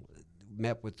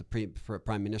 met with the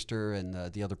Prime Minister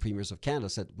and the other premiers of Canada,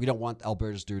 said, we don't want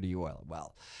Alberta's dirty oil.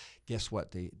 Well, guess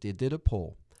what? They did a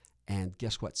poll, and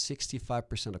guess what?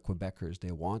 65% of Quebecers,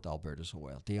 they want Alberta's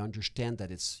oil. They understand that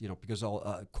it's, because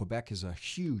Quebec is a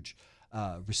huge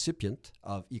recipient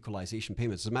of equalization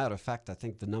payments. As a matter of fact, I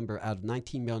think the number out of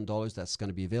 $19 million that's going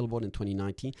to be available in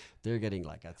 2019, they're getting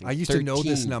I used to know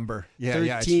this number. Yeah, 13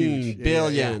 it's huge.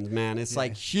 billion, man. It's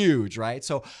huge, right?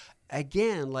 So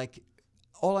again,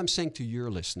 all I'm saying to your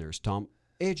listeners, Tom,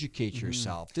 educate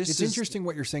yourself. It's interesting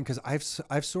what you're saying because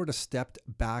I've sort of stepped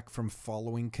back from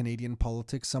following Canadian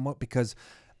politics somewhat because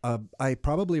I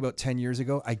probably about 10 years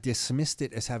ago, I dismissed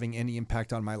it as having any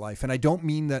impact on my life. And I don't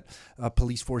mean that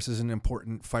police force isn't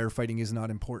important, firefighting is not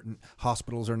important,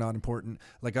 hospitals are not important.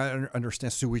 I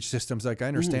understand sewage systems. I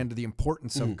understand the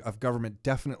importance of government,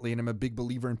 definitely. And I'm a big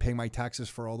believer in paying my taxes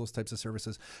for all those types of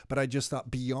services. But I just thought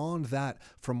beyond that,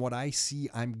 from what I see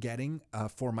I'm getting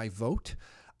for my vote,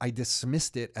 I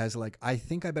dismissed it as I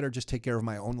think I better just take care of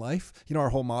my own life. Our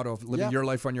whole motto of living your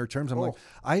life on your terms. I'm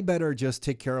I better just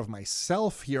take care of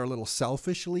myself here a little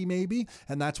selfishly maybe.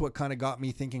 And that's what kind of got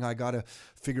me thinking I got to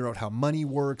figure out how money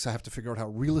works. I have to figure out how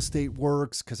real estate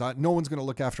works because no one's going to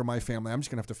look after my family. I'm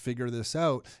just going to have to figure this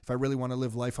out if I really want to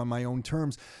live life on my own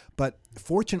terms. But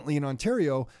fortunately in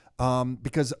Ontario,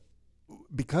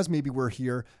 because maybe we're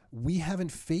here, we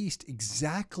haven't faced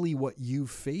exactly what you've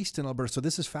faced in Alberta. So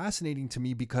this is fascinating to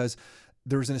me because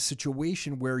there's a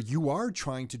situation where you are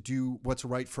trying to do what's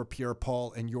right for Pierre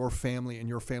Paul and your family and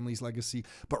your family's legacy.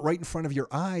 But right in front of your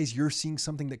eyes, you're seeing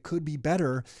something that could be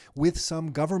better with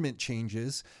some government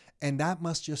changes. And that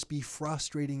must just be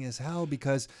frustrating as hell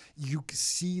because you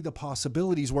see the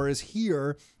possibilities. Whereas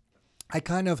here, I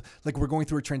kind of we're going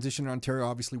through a transition in Ontario.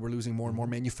 Obviously, we're losing more and more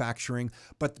manufacturing,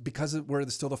 but because we're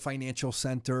still the financial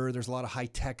center, there's a lot of high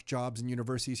tech jobs and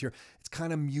universities here. It's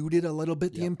kind of muted a little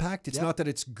bit the impact. It's not that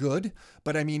it's good,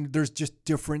 but I mean, there's just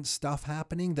different stuff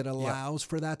happening that allows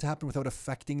for that to happen without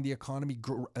affecting the economy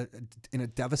in a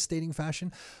devastating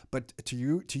fashion. But to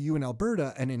you in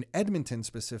Alberta and in Edmonton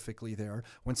specifically, there,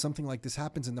 when something like this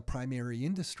happens in the primary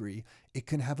industry, it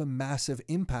can have a massive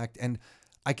impact. And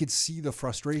I could see the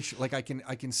frustration. I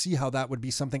can see how that would be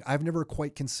something I've never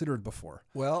quite considered before.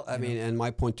 Well, I mean, and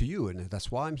my point to you, and that's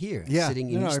why I'm here,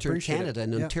 sitting in Eastern Canada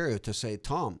and Ontario to say,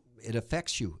 Tom, it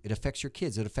affects you. It affects your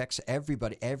kids. It affects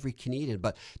everybody, every Canadian.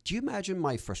 But do you imagine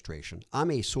my frustration?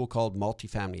 I'm a so-called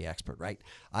multifamily expert, right?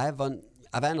 I've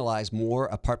analyzed more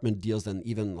apartment deals than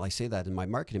even, I say that in my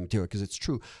marketing material because it's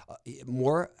true,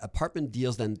 more apartment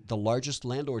deals than the largest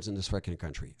landlords in this freaking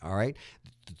country, all right?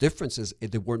 The difference is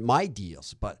they weren't my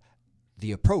deals, but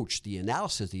the approach, the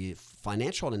analysis, the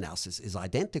financial analysis is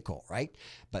identical, right?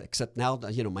 But except now,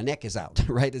 my neck is out,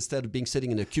 right? Instead of being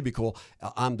sitting in a cubicle,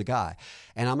 I'm the guy.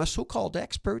 And I'm a so-called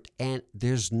expert, and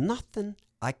there's nothing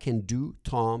I can do,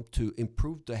 Tom, to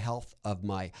improve the health of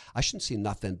I shouldn't say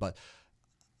nothing, but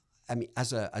I mean,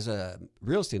 as a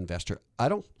real estate investor, I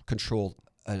don't control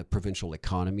a provincial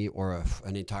economy or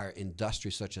an entire industry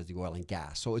such as the oil and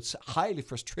gas. So it's highly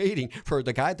frustrating for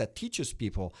the guy that teaches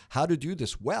people how to do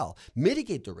this well,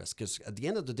 mitigate the risk. Because at the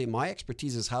end of the day, my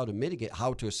expertise is how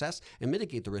to assess and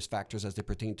mitigate the risk factors as they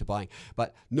pertain to buying.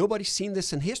 But nobody's seen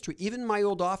this in history. Even my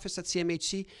old office at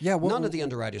CMHC, none of the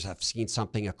underwriters have seen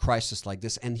a crisis like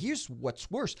this. And here's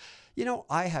what's worse.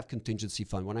 I have contingency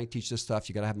fund. When I teach this stuff,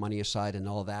 you got to have money aside and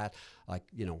all that. Like,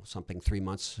 something 3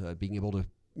 months, being able to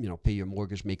pay your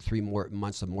mortgage, make 3 more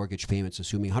months of mortgage payments,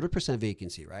 assuming 100%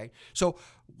 vacancy, right? So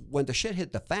when the shit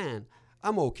hit the fan,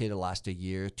 I'm okay to last a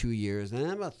year, 2 years, and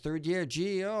then a third year,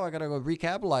 I got to go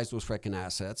recapitalize those freaking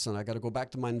assets, and I got to go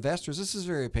back to my investors. This is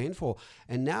very painful.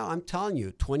 And now I'm telling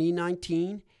you,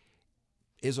 2019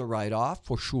 is a write-off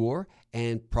for sure,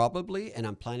 and probably, and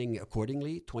I'm planning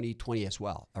accordingly, 2020 as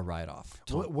well, a write-off.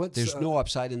 There's no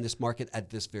upside in this market at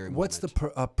this very moment. What's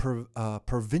the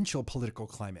provincial political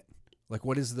climate? Like,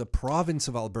 what is the province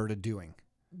of Alberta doing?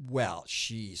 Well,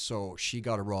 she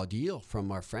got a raw deal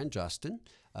from our friend Justin.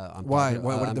 Why?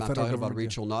 What did the I'm federal talking government about do?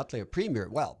 Rachel Notley, a premier.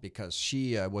 Well, because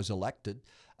she was elected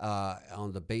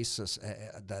on the basis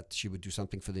that she would do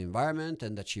something for the environment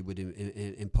and that she would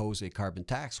impose a carbon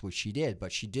tax, which she did.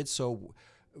 But she did so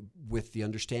with the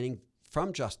understanding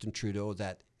from Justin Trudeau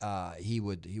that he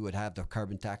would have the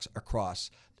carbon tax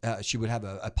across. She would have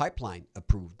a pipeline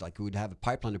approved, like we would have a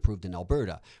pipeline approved in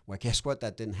Alberta. Well, guess what?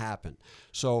 That didn't happen.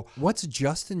 So what's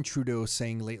Justin Trudeau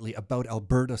saying lately about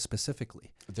Alberta specifically?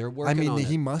 They're working on it.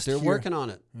 He must. They're working on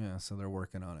it. Yeah, so they're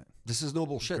working on it. This is no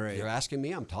bullshit. Great. You're asking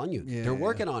me. I'm telling you. Yeah, they're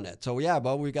working on it. So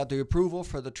we got the approval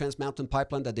for the Trans Mountain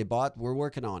pipeline that they bought. We're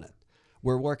working on it.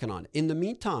 We're working on it. In the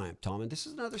meantime, Tom, and this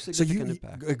is another significant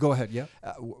impact. Go ahead, yeah.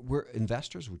 We're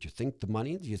investors. Do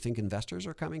you think investors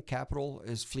are coming? Capital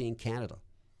is fleeing Canada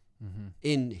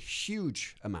in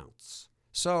huge amounts.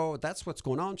 So that's what's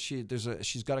going on.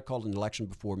 She's got to call an election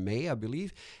before May, I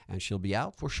believe, and she'll be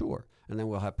out for sure. And then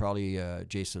we'll have probably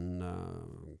Jason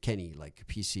Kenney, like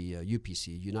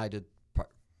UPC, United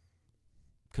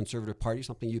Conservative Party,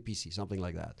 UPC, something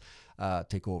like that,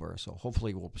 take over. So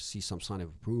hopefully we'll see some sign of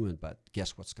improvement. But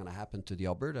guess what's going to happen to the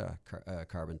Alberta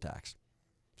carbon tax?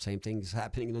 Same thing is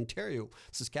happening in Ontario,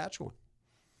 Saskatchewan.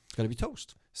 It's going to be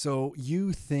toast. So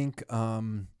you think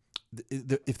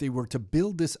if they were to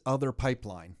build this other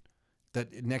pipeline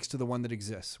that next to the one that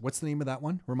exists, what's the name of that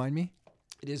one? Remind me.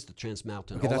 It is the Trans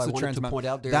Mountain. Okay, that's the Trans Mountain. Point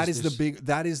out that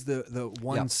is the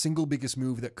one single biggest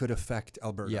move that could affect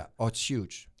Alberta. Yeah, it's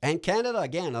huge. And Canada,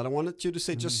 again, I don't want you to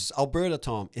say just Alberta,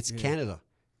 Tom. It's Canada.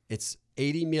 It's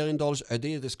 $80 million a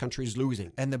day this country is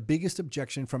losing. And the biggest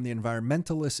objection from the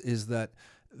environmentalists is that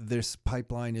this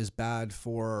pipeline is bad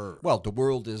for... Well, the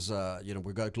world is,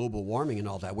 we've got global warming and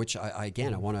all that, which I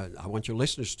want your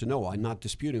listeners to know. I'm not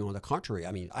disputing. On the contrary,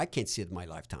 I mean, I can't see it in my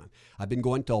lifetime. I've been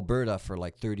going to Alberta for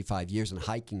like 35 years and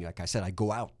hiking. Like I said, I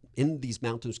go out in these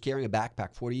mountains carrying a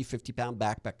backpack, 40, 50-pound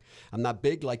backpack. I'm not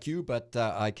big like you, but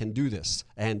I can do this.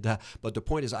 And but the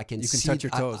point is, you can touch your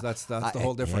toes. That's the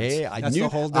whole difference. Hey, I knew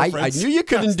you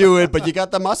couldn't do it, but you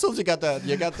got the muscles, you got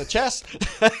the chest.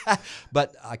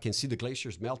 But I can see the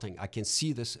glaciers melting. I can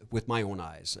see this with my own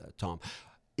eyes, Tom.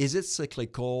 Is it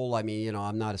cyclical? I mean,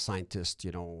 I'm not a scientist,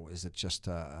 is it just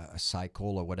a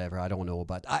cycle or whatever? I don't know,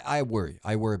 but I worry.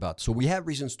 I worry about it. So we have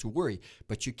reasons to worry,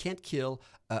 but you can't kill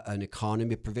an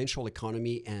economy, a provincial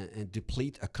economy, and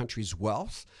deplete a country's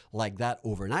wealth like that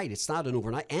overnight. It's not an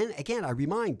overnight. And again, I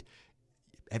remind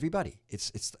everybody,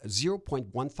 it's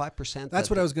 0.15%. That's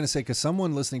what I was going to say, because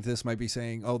someone listening to this might be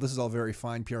saying, oh, this is all very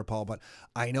fine, Pierre-Paul, but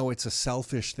I know it's a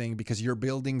selfish thing because your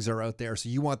buildings are out there, so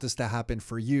you want this to happen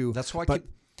for you. That's why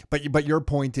But your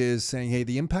point is saying, hey,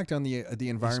 the impact on the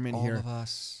environment all here. All of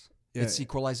us. Yeah. It's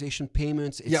equalization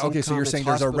payments. It's okay. So you're saying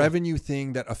there's hospital. A revenue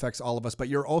thing that affects all of us, but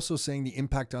you're also saying the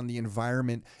impact on the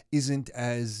environment isn't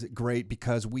as great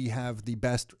because we have the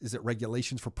best. Is it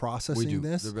regulations for processing we do.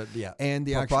 this? And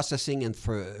for processing and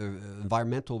for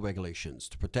environmental regulations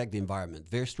to protect the environment,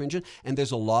 very stringent. And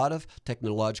there's a lot of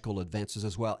technological advances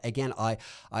as well. Again, I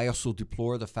also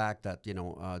deplore the fact that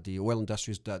the oil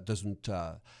industry doesn't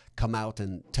come out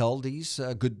and tell these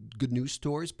good news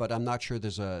stories, but I'm not sure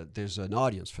there's an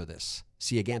audience for this.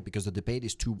 See, again, because the debate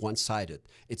is too one-sided.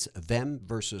 It's them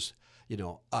versus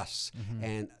us.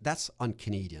 And that's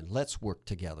un-Canadian. Let's work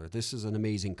together. This is an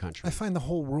amazing country. I find the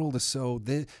whole world is so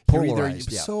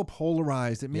polarized. So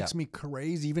polarized. It makes me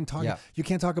crazy. Even talking, you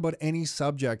can't talk about any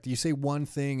subject. You say one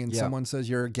thing and someone says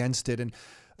you're against it. And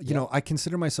you know, I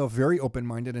consider myself very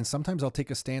open-minded, and sometimes I'll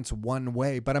take a stance one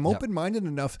way, but I'm open-minded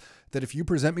enough that if you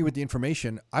present me with the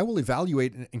information, I will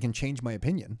evaluate and can change my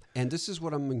opinion. And this is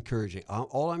what I'm encouraging.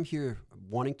 All I'm here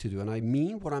wanting to do, and I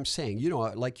mean what I'm saying,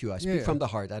 like you, I speak from the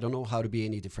heart. I don't know how to be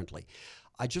any differently.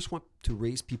 I just want to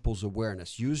raise people's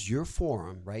awareness. Use your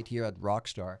forum right here at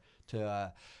Rockstar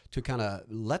to kind of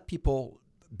let people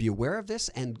be aware of this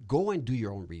and go and do your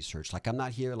own research. Like, I'm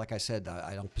not here, like I said,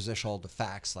 I don't possess all the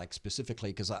facts, like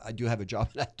specifically, because I do have a job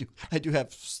and I do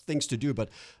have things to do, but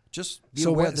just be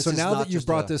aware. So now that you've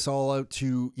brought this all out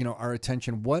to, our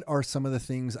attention, what are some of the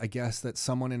things, I guess, that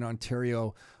someone in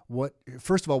Ontario,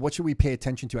 first of all, what should we pay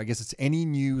attention to? I guess it's any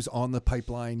news on the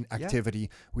pipeline activity.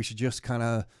 We should just kind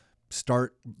of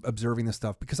start observing this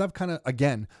stuff, because I've kind of,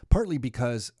 again, partly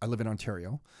because I live in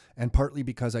Ontario and partly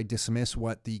because I dismiss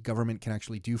what the government can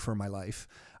actually do for my life.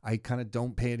 I kind of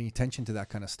don't pay any attention to that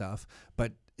kind of stuff,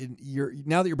 but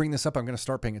now that you're bringing this up, I'm going to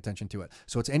start paying attention to it.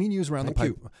 So it's any news around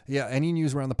any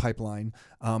news around the pipeline,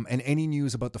 and any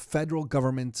news about the federal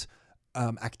government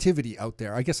activity out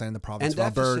there, I guess, in the province of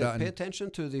Alberta. Pay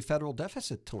attention to the federal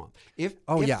deficit, Tom.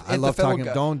 I love talking.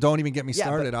 Don't even get me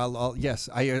started.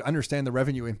 I understand the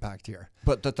revenue impact here.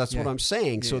 But that's what I'm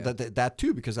saying. So that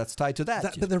too, because that's tied to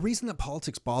that. But the reason that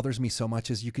politics bothers me so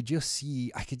much is I could just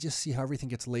see how everything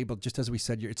gets labeled. Just as we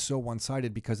said, it's so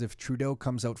one-sided, because if Trudeau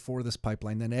comes out for this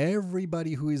pipeline, then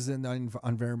everybody who is an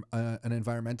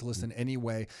environmentalist in any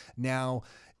way, now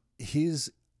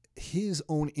his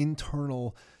own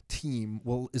internal team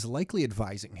is likely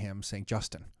advising him, saying,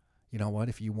 Justin, you know what,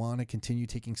 if you want to continue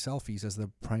taking selfies as the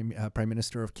Prime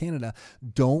Minister of Canada,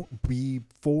 don't be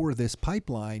for this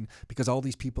pipeline, because all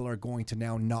these people are going to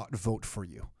now not vote for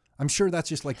you. I'm sure that's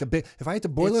just like if I had to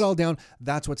boil it all down,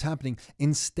 that's what's happening.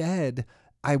 Instead,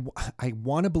 I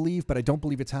want to believe, but I don't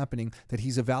believe it's happening, that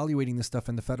he's evaluating this stuff,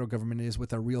 and the federal government is,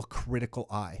 with a real critical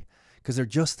eye, because they're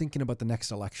just thinking about the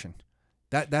next election.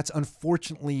 That's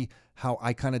unfortunately how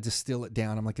I kind of distill it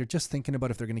down. I'm like, they're just thinking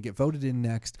about if they're going to get voted in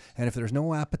next, and if there's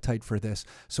no appetite for this.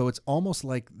 So it's almost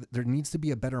like there needs to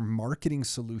be a better marketing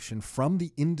solution from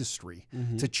the industry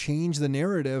to change the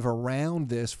narrative around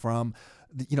this from,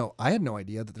 I had no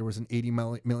idea that there was an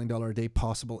 $80 million a day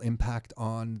possible impact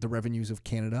on the revenues of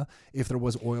Canada if there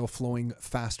was oil flowing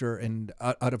faster and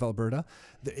out of Alberta.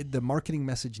 The marketing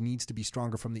message needs to be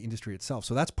stronger from the industry itself.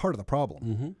 So that's part of the problem.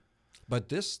 Mm-hmm. But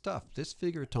this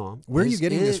figure, Tom, where are you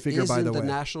getting this figure, by the way? The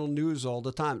national news all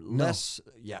the time. Less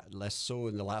so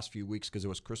in the last few weeks, because it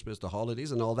was Christmas, the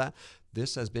holidays, and all that.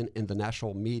 This has been in the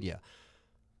national media,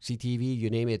 CTV, you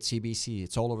name it, CBC.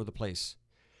 It's all over the place.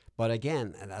 But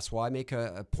again, and that's why I make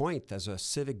a point as a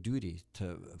civic duty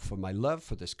for my love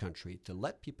for this country, to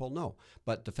let people know.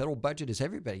 But the federal budget is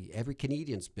every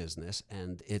Canadian's business,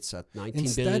 and it's at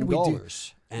 $19 billion.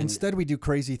 Instead, we do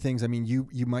crazy things. I mean,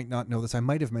 you might not know this. I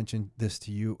might have mentioned this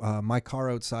to you. My car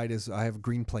outside I have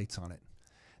green plates on it.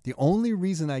 The only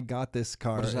reason I got this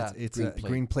car, it's a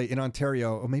green plate in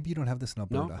Ontario. Oh, maybe you don't have this in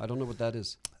Alberta. No, I don't know what that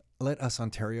is. Let us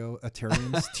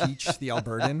Ontarians teach the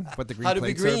Albertan what the green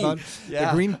plates are about. Yeah.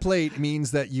 The green plate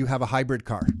means that you have a hybrid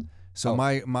car. So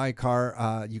my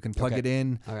car, you can plug it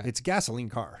in. Right. It's a gasoline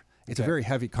car. It's a very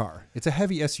heavy car. It's a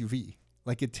heavy SUV.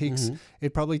 Like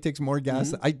it probably takes more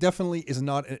gas.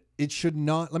 It should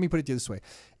not, let me put it to you this way.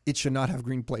 It should not have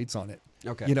green plates on it.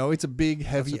 Okay. It's a big,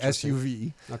 heavy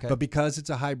SUV. Okay. But because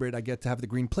it's a hybrid, I get to have the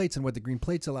green plates. And what the green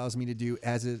plates allows me to do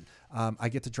I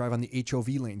get to drive on the HOV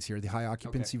lanes here, the high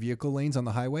occupancy vehicle lanes on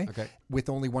the highway, with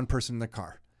only one person in the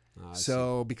car.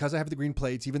 So because I have the green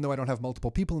plates, even though I don't have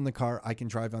multiple people in the car, I can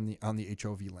drive on the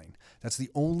HOV lane. That's the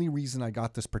only reason I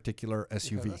got this particular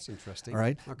SUV. Okay, that's interesting. All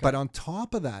right. Okay. But on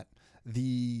top of that,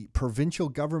 the provincial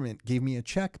government gave me a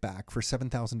check back for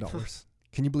 $7,000.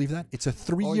 Can you believe that? It's a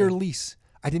 3-year lease.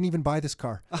 I didn't even buy this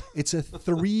car. It's a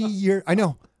 3-year. I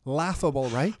know. Laughable,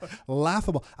 right?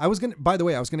 Laughable. By the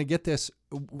way, I was going to get this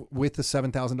with the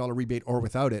 $7,000 rebate or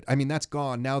without it. I mean, that's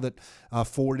gone now that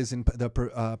Ford is in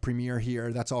the premier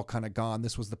here. That's all kind of gone.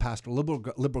 This was the past liberal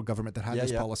government that had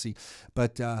this policy.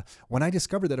 But when I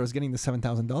discovered that I was getting the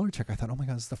 $7,000 check, I thought, oh my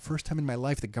God, this is the first time in my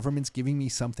life the government's giving me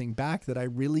something back that I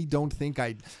really don't think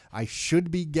I should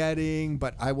be getting.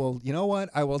 But I will, you know what?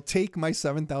 I will take my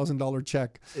 $7,000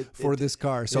 check for this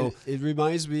car. So it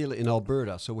reminds me in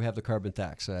Alberta. So we have the carbon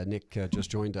tax. Nick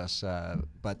just joined us,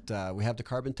 but we have the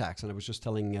carbon tax, and I was just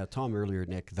telling Tom earlier,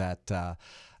 Nick, that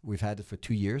we've had it for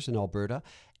 2 years in Alberta,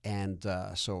 And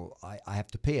so I have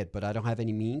to pay it, but I don't have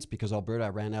any means because Alberta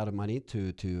ran out of money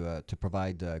to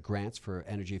provide grants for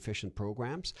energy efficient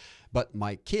programs. But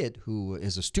my kid, who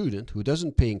is a student who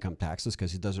doesn't pay income taxes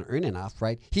because he doesn't earn enough,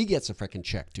 right? He gets a freaking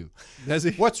check too. Does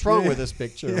he? What's wrong with this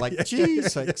picture? Like,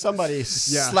 geez, like somebody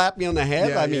slapped me on the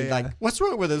head. I mean, like, what's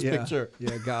wrong with this picture?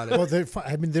 Yeah, got it. Well,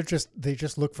 they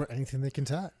just look for anything they can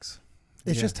tax.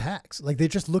 It's just tax. Like they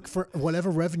just look for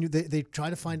whatever revenue they try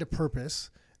to find a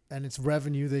purpose. And it's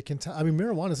revenue they can tell. I mean,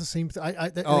 marijuana is the same thing.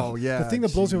 The thing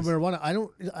that blows me with marijuana,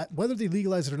 whether they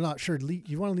legalize it or not, sure,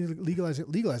 you want to legalize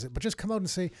it. But just come out and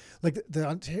say, like, the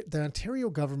Ontario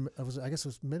government,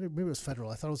 maybe it was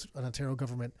federal. I thought it was an Ontario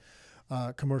government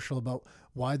commercial about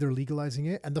why they're legalizing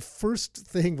it. And the first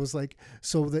thing was like,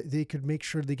 so that they could make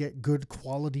sure they get good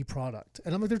quality product.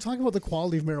 And I'm like, they're talking about the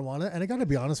quality of marijuana. And I got to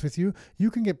be honest with you, you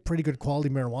can get pretty good quality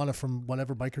marijuana from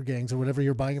whatever biker gangs or whatever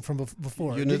you're buying it from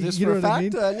before. You know this for a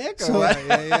fact, Nick? So, so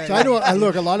I know,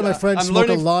 look, a lot of my friends smoke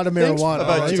a lot of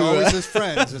marijuana. It's always his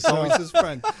friends. It's always his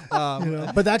friend.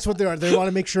 But that's what they are. They want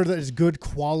to make sure that it's good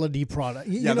quality product.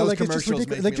 You know, like it's just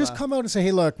ridiculous. Like just come out and say,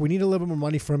 hey, look, we need a little bit more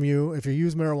money from you. If you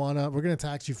use marijuana, we're going to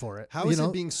tax you for it. How is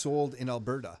it being sold in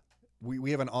Alberta? We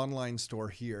have an online store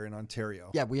here in Ontario.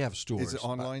 Yeah, we have stores. Is it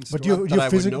online store? But do you have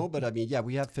physical? But I mean, yeah,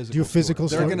 we have physical. Do you have physical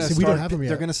stores? We don't have them yet.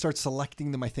 They're going to start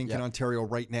selecting them, I think, in Ontario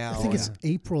right now. I think it's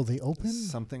April they open.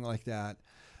 Something like that.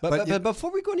 But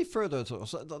before we go any further,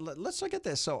 so let's look at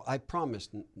this. So I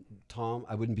promised, Tom,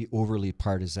 I wouldn't be overly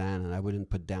partisan and I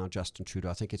wouldn't put down Justin Trudeau.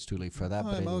 I think it's too late for that.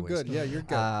 But anyways, good. Yeah, you're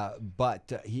good.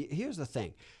 But here's the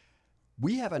thing.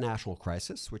 We have a national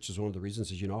crisis, which is one of the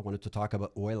reasons, as you know, I wanted to talk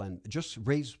about oil and just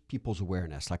raise people's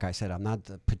awareness. Like I said, I'm not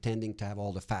pretending to have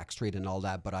all the facts straight and all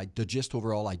that, but the gist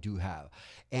overall I do have.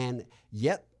 And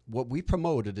yet, what we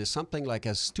promoted is something like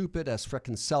as stupid as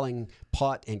frickin' selling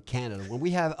pot in Canada when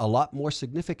we have a lot more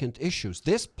significant issues.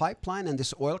 This pipeline and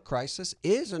this oil crisis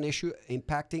is an issue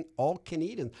impacting all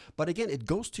Canadians. But again, it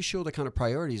goes to show the kind of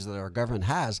priorities that our government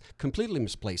has, completely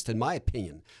misplaced, in my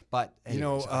opinion. But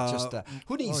anyways,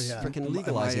 who needs frickin'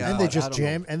 legalizing? And they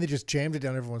just jammed it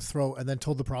down everyone's throat and then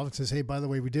told the provinces, hey, by the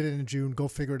way, we did it in June. Go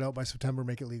figure it out by September,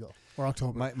 make it legal. Or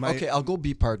October. Okay, I'll go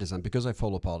be partisan because I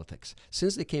follow politics.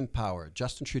 Since they came power,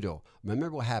 Justin Trudeau,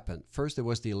 remember what happened? First, there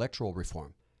was the electoral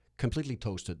reform, completely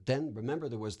toasted. Then, remember,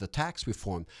 there was the tax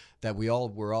reform that we all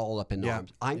were all up in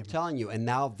arms. I'm telling you, and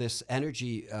now this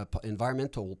energy,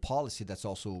 environmental policy that's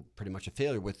also pretty much a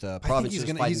failure with provinces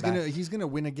he's gonna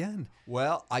win again.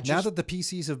 Well, now that the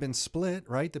PCs have been split,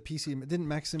 right? The PC didn't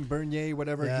Maxime Bernier,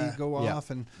 whatever, he go off,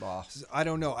 and I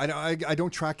don't know. I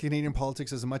don't track Canadian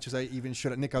politics as much as I even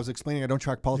should. Nick, I was explaining I don't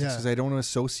track politics because I don't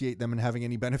associate them and having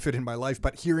any benefit in my life.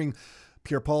 But hearing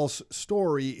Pierre Paul's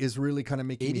story is really kind of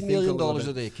making me think $80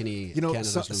 million a day.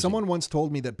 Someone once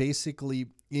told me that basically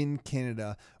in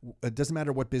Canada, it doesn't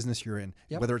matter what business you're in,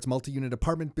 whether it's multi-unit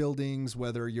apartment buildings,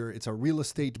 whether it's a real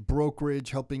estate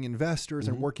brokerage helping investors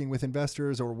and working with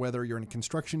investors, or whether you're in a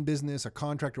construction business, a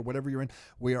contractor, whatever you're in,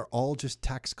 we are all just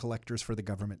tax collectors for the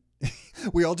government.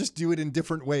 We all just do it in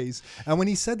different ways. And when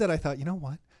he said that, I thought, you know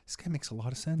what? This guy makes a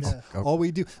lot of sense. Yeah. All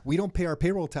we don't pay our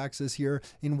payroll taxes here.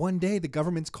 In one day, the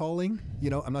government's calling.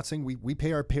 I'm not saying we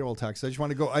pay our payroll taxes. I just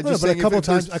want to go. But a couple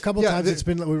times it's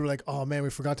been, we were like, oh man, we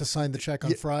forgot to sign the check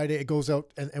on Friday. It goes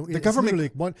out and the government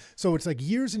like so it's like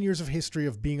years and years of history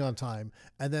of being on time,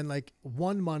 and then like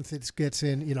 1 month it gets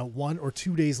in 1 or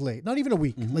 2 days late, not even a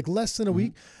week, like less than a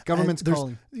week. Government's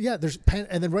calling. Yeah,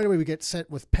 and then right away we get set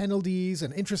with penalties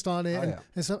and interest on it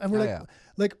and stuff, and we're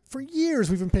like for years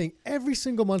we've been paying every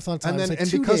single month on time.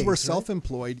 And because we're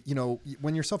self-employed,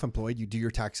 when you're self-employed, you do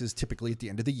your taxes typically at the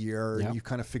end of the year. And you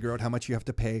kind of figure out how much you have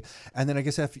to pay. And then I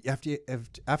guess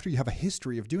after you have a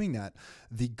history of doing that,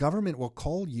 the government will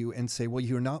call you and say, well,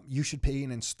 you should pay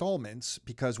in installments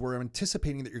because we're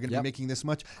anticipating that you're going to be making this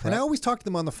much. Correct. And I always talk to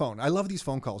them on the phone. I love these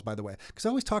phone calls, by the way, because I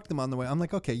always talk to them on the way. I'm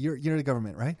like, okay, you're the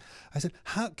government, right? I said,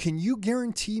 how can you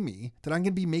guarantee me that I'm going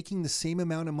to be making the same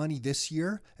amount of money this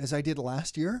year as I did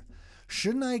last year?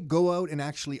 Shouldn't I go out and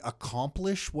actually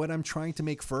accomplish what I'm trying to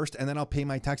make first, and then I'll pay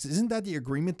my taxes? Isn't that the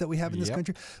agreement that we have in this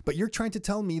country? But you're trying to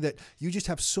tell me that you just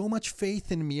have so much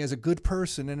faith in me as a good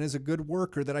person and as a good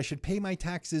worker that I should pay my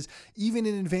taxes even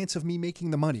in advance of me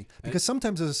making the money. Because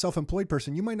sometimes as a self-employed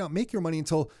person, you might not make your money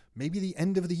until maybe the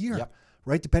end of the year.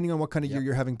 Right? Depending on what kind of year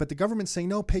you're having. But the government's saying,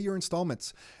 no, pay your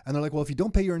installments. And they're like, well, if you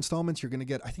don't pay your installments, you're going to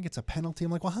get, I think it's a penalty.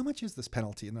 I'm like, well, how much is this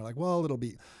penalty? And they're like, well, it'll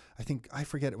be, I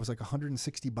forget, it was like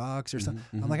 $160 or something.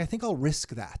 I'm like, I think I'll risk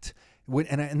that.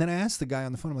 And then I asked the guy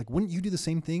on the phone, I'm like, wouldn't you do the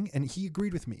same thing? And he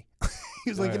agreed with me. He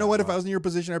was like, you know what? If I was in your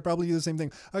position, I'd probably do the same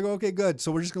thing. I go, okay, good.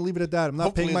 So we're just gonna leave it at that. I'm not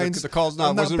Hopefully paying my. The call's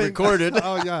wasn't recorded.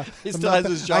 Oh yeah, he still has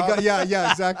his job.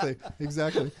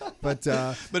 Exactly. But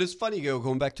it's funny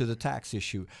going back to the tax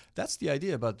issue. That's the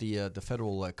idea about the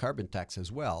federal carbon tax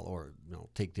as well, or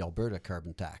take the Alberta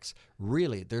carbon tax.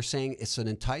 Really, they're saying it's an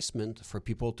enticement for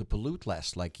people to pollute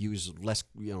less, like use less,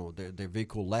 their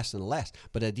vehicle less and less.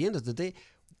 But at the end of the day,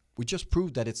 we just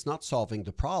proved that it's not solving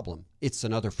the problem. It's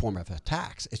another form of a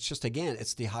tax. It's just, again,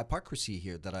 it's the hypocrisy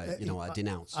here that I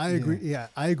denounce. I agree. Yeah,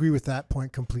 I agree with that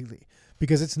point completely,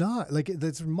 because it's not like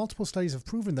there's multiple studies have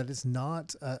proven that it's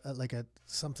not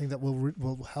something that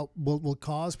will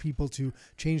cause people to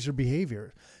change their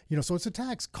behavior. So it's a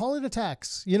tax. Call it a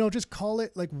tax. Just call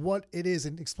it like what it is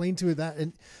and explain to it that.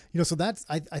 And so that's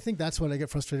I think that's what I get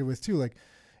frustrated with too. Like,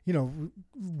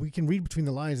 we can read between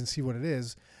the lines and see what it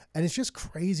is. And it's just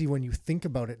crazy when you think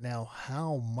about it now,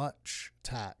 how much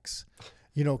tax,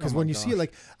 because when you see it,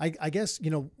 like, I guess,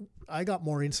 I got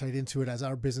more insight into it as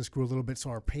our business grew a little bit. So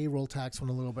our payroll tax went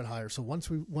a little bit higher. So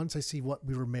once I see what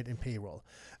we remit in payroll,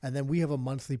 and then we have a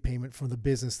monthly payment from the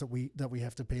business that we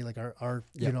have to pay, like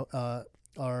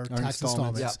our tax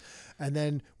installments. And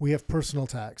then we have personal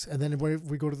tax. And then when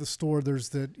we go to the store, there's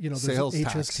the, there's sales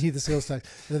HST, tax. The sales tax.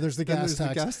 And then there's the gas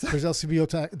tax. There's LCBO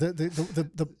tax.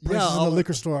 The prices in the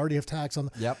liquor store already have tax on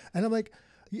them. Yep. And I'm like,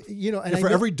 and for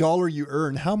every dollar you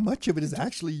earn, how much of it is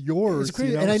actually yours? It's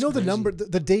crazy. And I know the number,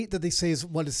 the date that they say is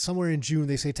somewhere in June.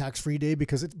 They say tax-free day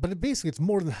because it's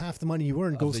more than half the money you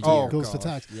earn goes to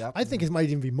tax. Yep. I think it might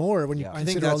even be more when you I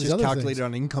consider think all that's these just other calculated things.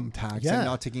 on income tax and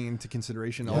not taking into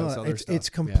consideration all this other stuff. It's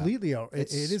completely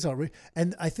it is outrageous.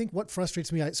 And I think what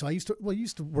frustrates me, I used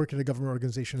to work in a government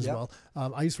organization as well.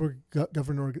 I used to work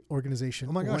government organization.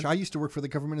 Oh my gosh, I used to work for the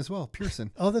government as well,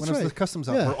 Pearson. Oh, that's when right. I was the customs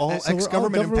officer. Yeah. We're all So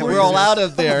ex-government employees. We're all out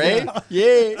of there, eh?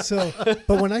 Yeah. So,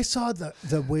 but when I saw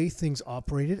the way things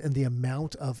operated and the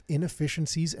amount of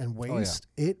inefficiencies and waste,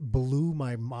 it blew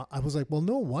my mind. I was like, well,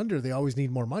 no wonder they always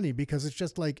need more money, because it's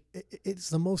just like,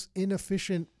 it's the most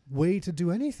inefficient way to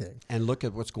do anything. And look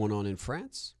at what's going on in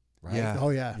France. Right? Yeah. Oh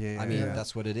yeah. I mean,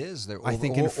 that's what it is. I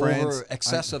think in France, over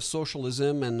excess of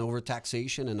socialism and over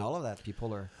taxation and all of that,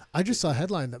 people are. I just saw a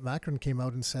headline that Macron came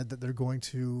out and said that they're going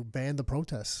to ban the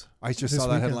protests. I just saw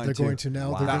that headline too. They're going to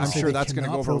now. Wow. I'm sure that's going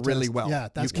to go over really well. Yeah,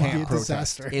 that's going to be a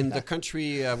disaster. In the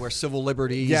country where civil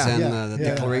liberties and the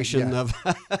Declaration of.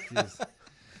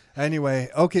 Anyway,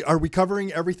 okay, are we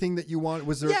covering everything that you want?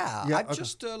 Was there?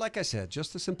 Just like I said,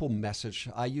 just a simple message.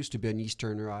 I used to be an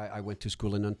Easterner. I went to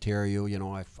school in Ontario.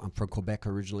 I'm from Quebec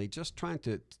originally. Just trying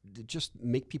to just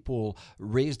make people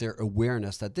raise their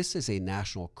awareness that this is a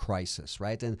national crisis,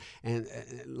 right? And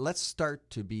let's start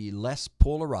to be less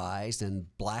polarized and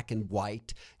black and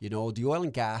white. The oil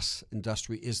and gas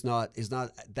industry is not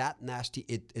that nasty.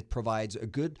 It provides a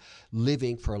good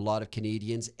living for a lot of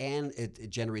Canadians, and it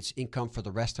generates income for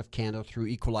the rest of Canada through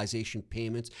equalization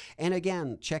payments. And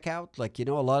again, check out, a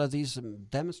lot of these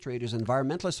demonstrators,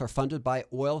 environmentalists are funded by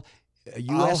oil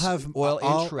U.S. oil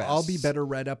interests. I'll be better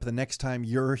read up the next time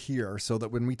you're here, so that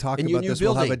when we talk about this,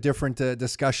 we'll have a different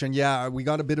discussion. Yeah, we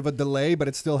got a bit of a delay, but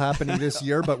it's still happening this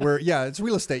year. But it's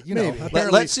real estate,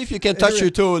 Let's see if you can touch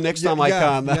your toe next time I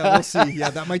come. Yeah, we'll see.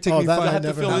 Yeah, that might take me 5 I have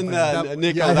to fill in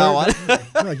Nick on that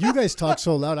one. No, you guys talk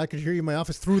so loud, I could hear you in my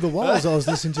office through the walls. I was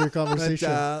listening to your conversation.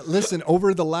 But, listen,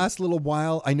 over the last little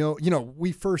while, I know,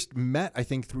 we first met, I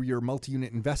think, through your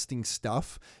multi-unit investing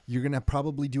stuff. You're going to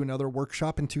probably do another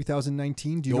workshop in 2019.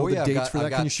 Do you know the dates for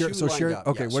that? Can you share? So share.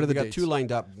 Okay, what are the dates? We got 2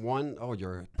 lined up. One,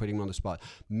 you're putting me on the spot.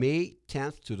 May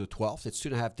 10th to the 12th. It's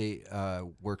 2.5 day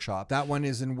workshop. That one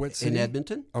is in what city? In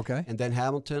Edmonton. Okay. And then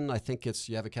Hamilton, I think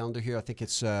you have a calendar here. I think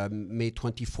it's May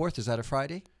 24th. Is that a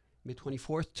Friday? May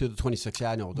 24th to the 26th.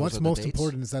 Yeah, I know. What's most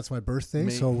important is that's my birthday,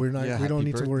 so we don't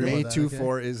need to worry May about that. May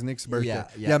 24 is Nick's birthday.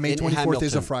 Yeah, May 24th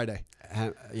is a Friday.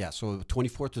 So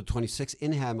 24th to the 26th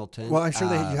in Hamilton. Well, I'm sure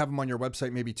you have them on your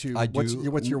website maybe too. I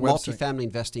do. What's your website?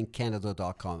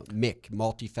 Multifamilyinvestingcanada.com. Mick,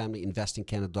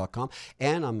 multifamilyinvestingcanada.com.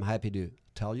 And I'm happy to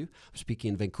tell you, I'm speaking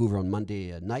in Vancouver on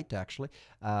Monday night, actually.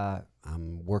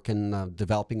 I'm working,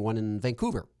 developing one in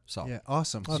Vancouver. So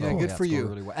awesome. Good for you.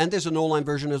 Really well. And there's an online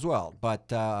version as well.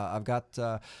 But I've got,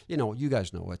 you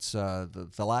guys know, it's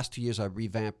the last 2 years I've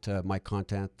revamped my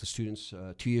content. The students,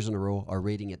 2 years in a row, are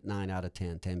rating it 9 out of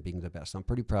 10, 10 being the best. I'm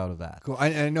pretty proud of that. Cool.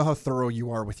 I know how thorough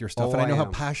you are with your stuff, and I know how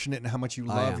passionate and how much you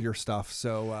love your stuff.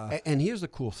 So, and here's the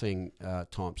cool thing,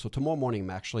 Tom. So tomorrow morning,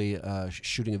 I'm actually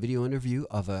shooting a video interview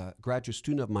of a graduate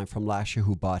student of mine from last year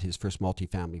who bought his first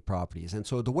multifamily properties. And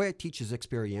so the way I teach is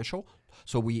experiential.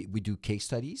 So we do case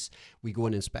studies. We go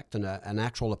and inspect an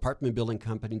actual apartment building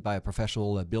accompanied by a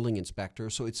professional building inspector.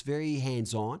 So it's very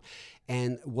hands-on.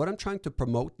 And what I'm trying to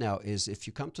promote now is if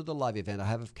you come to the live event, I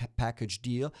have a package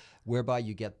deal whereby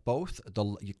you get both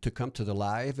to come to the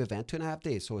live event 2.5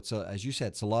 days. So it's as you said,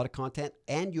 it's a lot of content,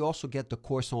 and you also get the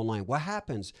course online. What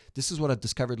happens? This is what I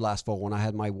discovered last fall when I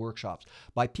had my workshops.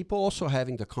 By people also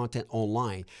having the content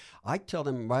online, I tell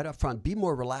them right up front, be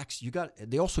more relaxed.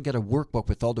 They also get a workbook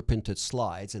with all the printed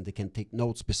slides, and they can take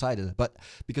notes beside it. But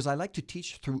because I like to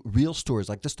teach through real stories,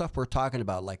 like the stuff we're talking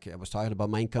about, like I was talking about,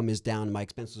 my income is down, my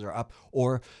expenses are up,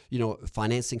 or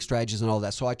financing strategies and all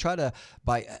that. So I try to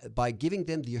by giving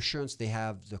them the assurance they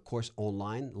have the course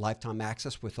online, lifetime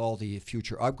access with all the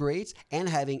future upgrades, and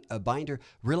having a binder,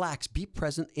 relax, be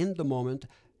present in the moment,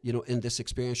 in this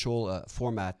experiential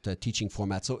format, teaching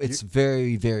format. So it's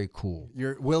very, very cool.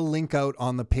 We'll link out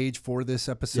on the page for this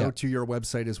episode to your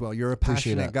website as well. You're a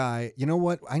passionate guy. You know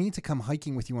what? I need to come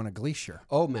hiking with you on a glacier.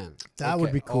 Oh, man. That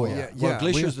would be cool. Oh, yeah. Well,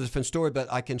 glacier is a different story,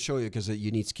 but I can show you because you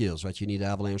need skills, right? You need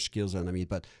avalanche skills.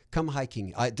 But come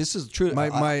hiking. This is true.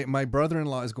 My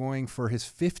brother-in-law is going for his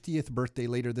 50th birthday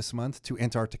later this month to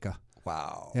Antarctica.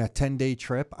 Wow. Yeah, 10-day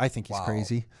trip. I think he's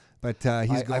crazy. But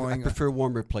he's going. I prefer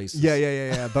warmer places.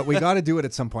 Yeah. But we got to do it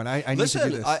at some point. I Listen, need to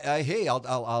do this.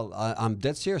 I'm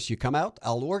dead serious. You come out,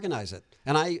 I'll organize it,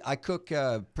 and I cook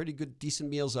pretty good, decent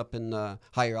meals up in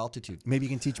higher altitude. Maybe you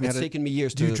can teach me. It's taken me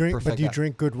years to drink, perfect. But do you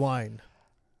drink good wine?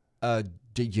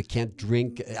 You can't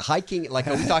drink hiking. Like,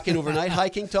 are we talking overnight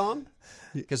hiking, Tom?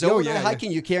 Because overnight hiking,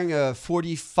 you're carrying a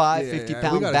 45,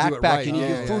 50-pound backpack. Right. You need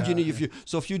your food. You need your fuel.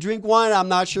 So if you drink wine, I'm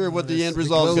not sure what the end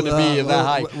result is going to be of that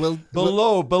hike.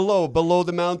 Below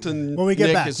the mountain. When we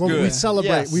get back, we celebrate.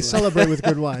 Yes. We celebrate with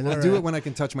good wine. We'll do it when I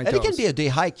can touch my toes. And it can be a day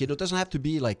hike. It doesn't have to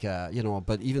be like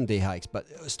but even day hikes. But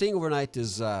staying overnight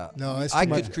is. I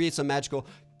could create some magical.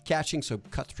 Catching some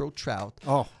cutthroat trout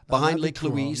behind Lake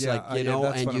Louise,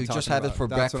 and you just have it for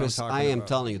breakfast. I am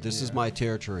telling you, this is my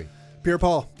territory.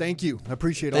 Pierre-Paul, thank you. I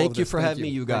appreciate all of this. Thank you for having me,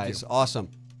 you guys. Awesome.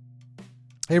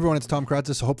 Hey everyone, it's Tom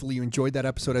Kratzis. So hopefully you enjoyed that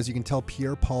episode. As you can tell,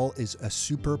 Pierre-Paul is a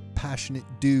super passionate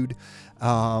dude.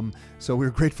 So we're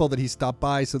grateful that he stopped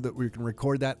by so that we can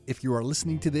record that. If you are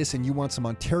listening to this and you want some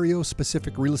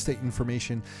Ontario-specific real estate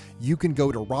information, you can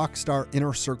go to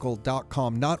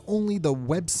rockstarinnercircle.com. Not only the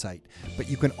website, but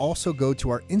you can also go to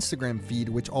our Instagram feed,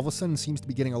 which all of a sudden seems to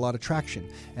be getting a lot of traction.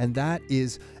 And that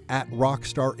is at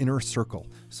Rockstar Inner Circle.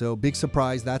 So big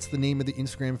surprise, that's the name of the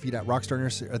Instagram feed at Rockstar Inner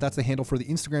Circle. That's the handle for the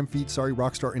Instagram feed.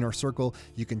 Rockstar Inner Circle.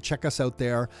 You can check us out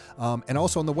there. And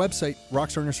also on the website,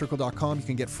 rockstarinnercircle.com, you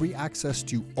can get free access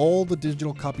to all the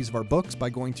digital copies of our books by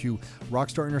going to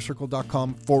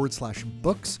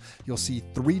rockstarinnercircle.com/books. You'll see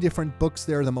 3 different books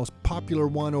there. The most popular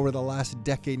one over the last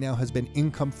decade now has been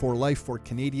Income for Life for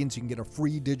Canadians. You can get a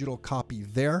free digital copy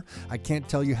there. I can't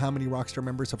tell you how many Rockstar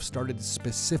members have started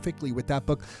specifically with that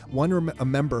book. A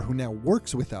member who now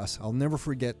works with us, I'll never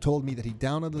forget, told me that he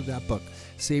downloaded that book,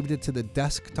 saved it to the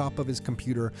desktop of his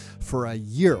computer for a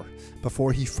year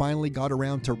before he finally got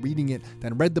around to reading it,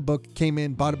 then read the book, came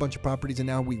in, bought a bunch of properties, and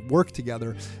now we work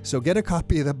together. So get a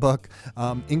copy of the book,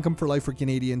 Income for Life for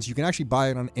Canadians. You can actually buy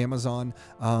it on Amazon,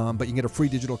 but you can get a free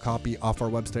digital copy off our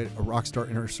website at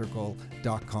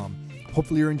rockstarinnercircle.com.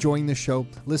 Hopefully you're enjoying this show.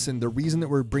 Listen, the reason that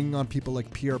we're bringing on people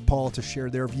like Pierre-Paul to share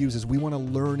their views is we want to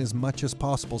learn as much as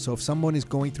possible. So if someone is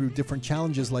going through different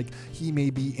challenges like he may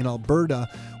be in Alberta,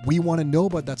 we want to know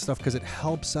about that stuff because it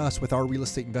helps us with our real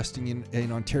estate investing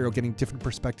in Ontario, getting different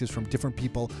perspectives from different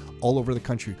people all over the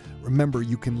country. Remember,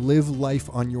 you can live life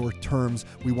on your terms.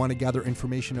 We want to gather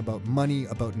information about money,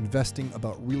 about investing,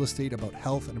 about real estate, about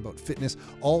health, and about fitness,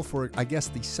 all for, I guess,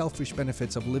 the selfish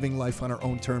benefits of living life on our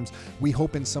own terms. We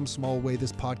hope in some small way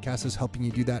this podcast is helping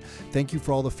you do that. Thank you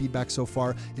for all the feedback so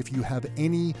far. If you have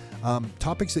any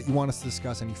topics that you want us to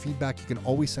discuss, any feedback, you can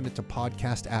always send it to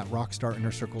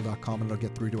podcast@rockstarinnercircle.com and it'll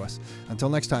get through to us. Until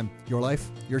next time, your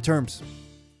life, your terms.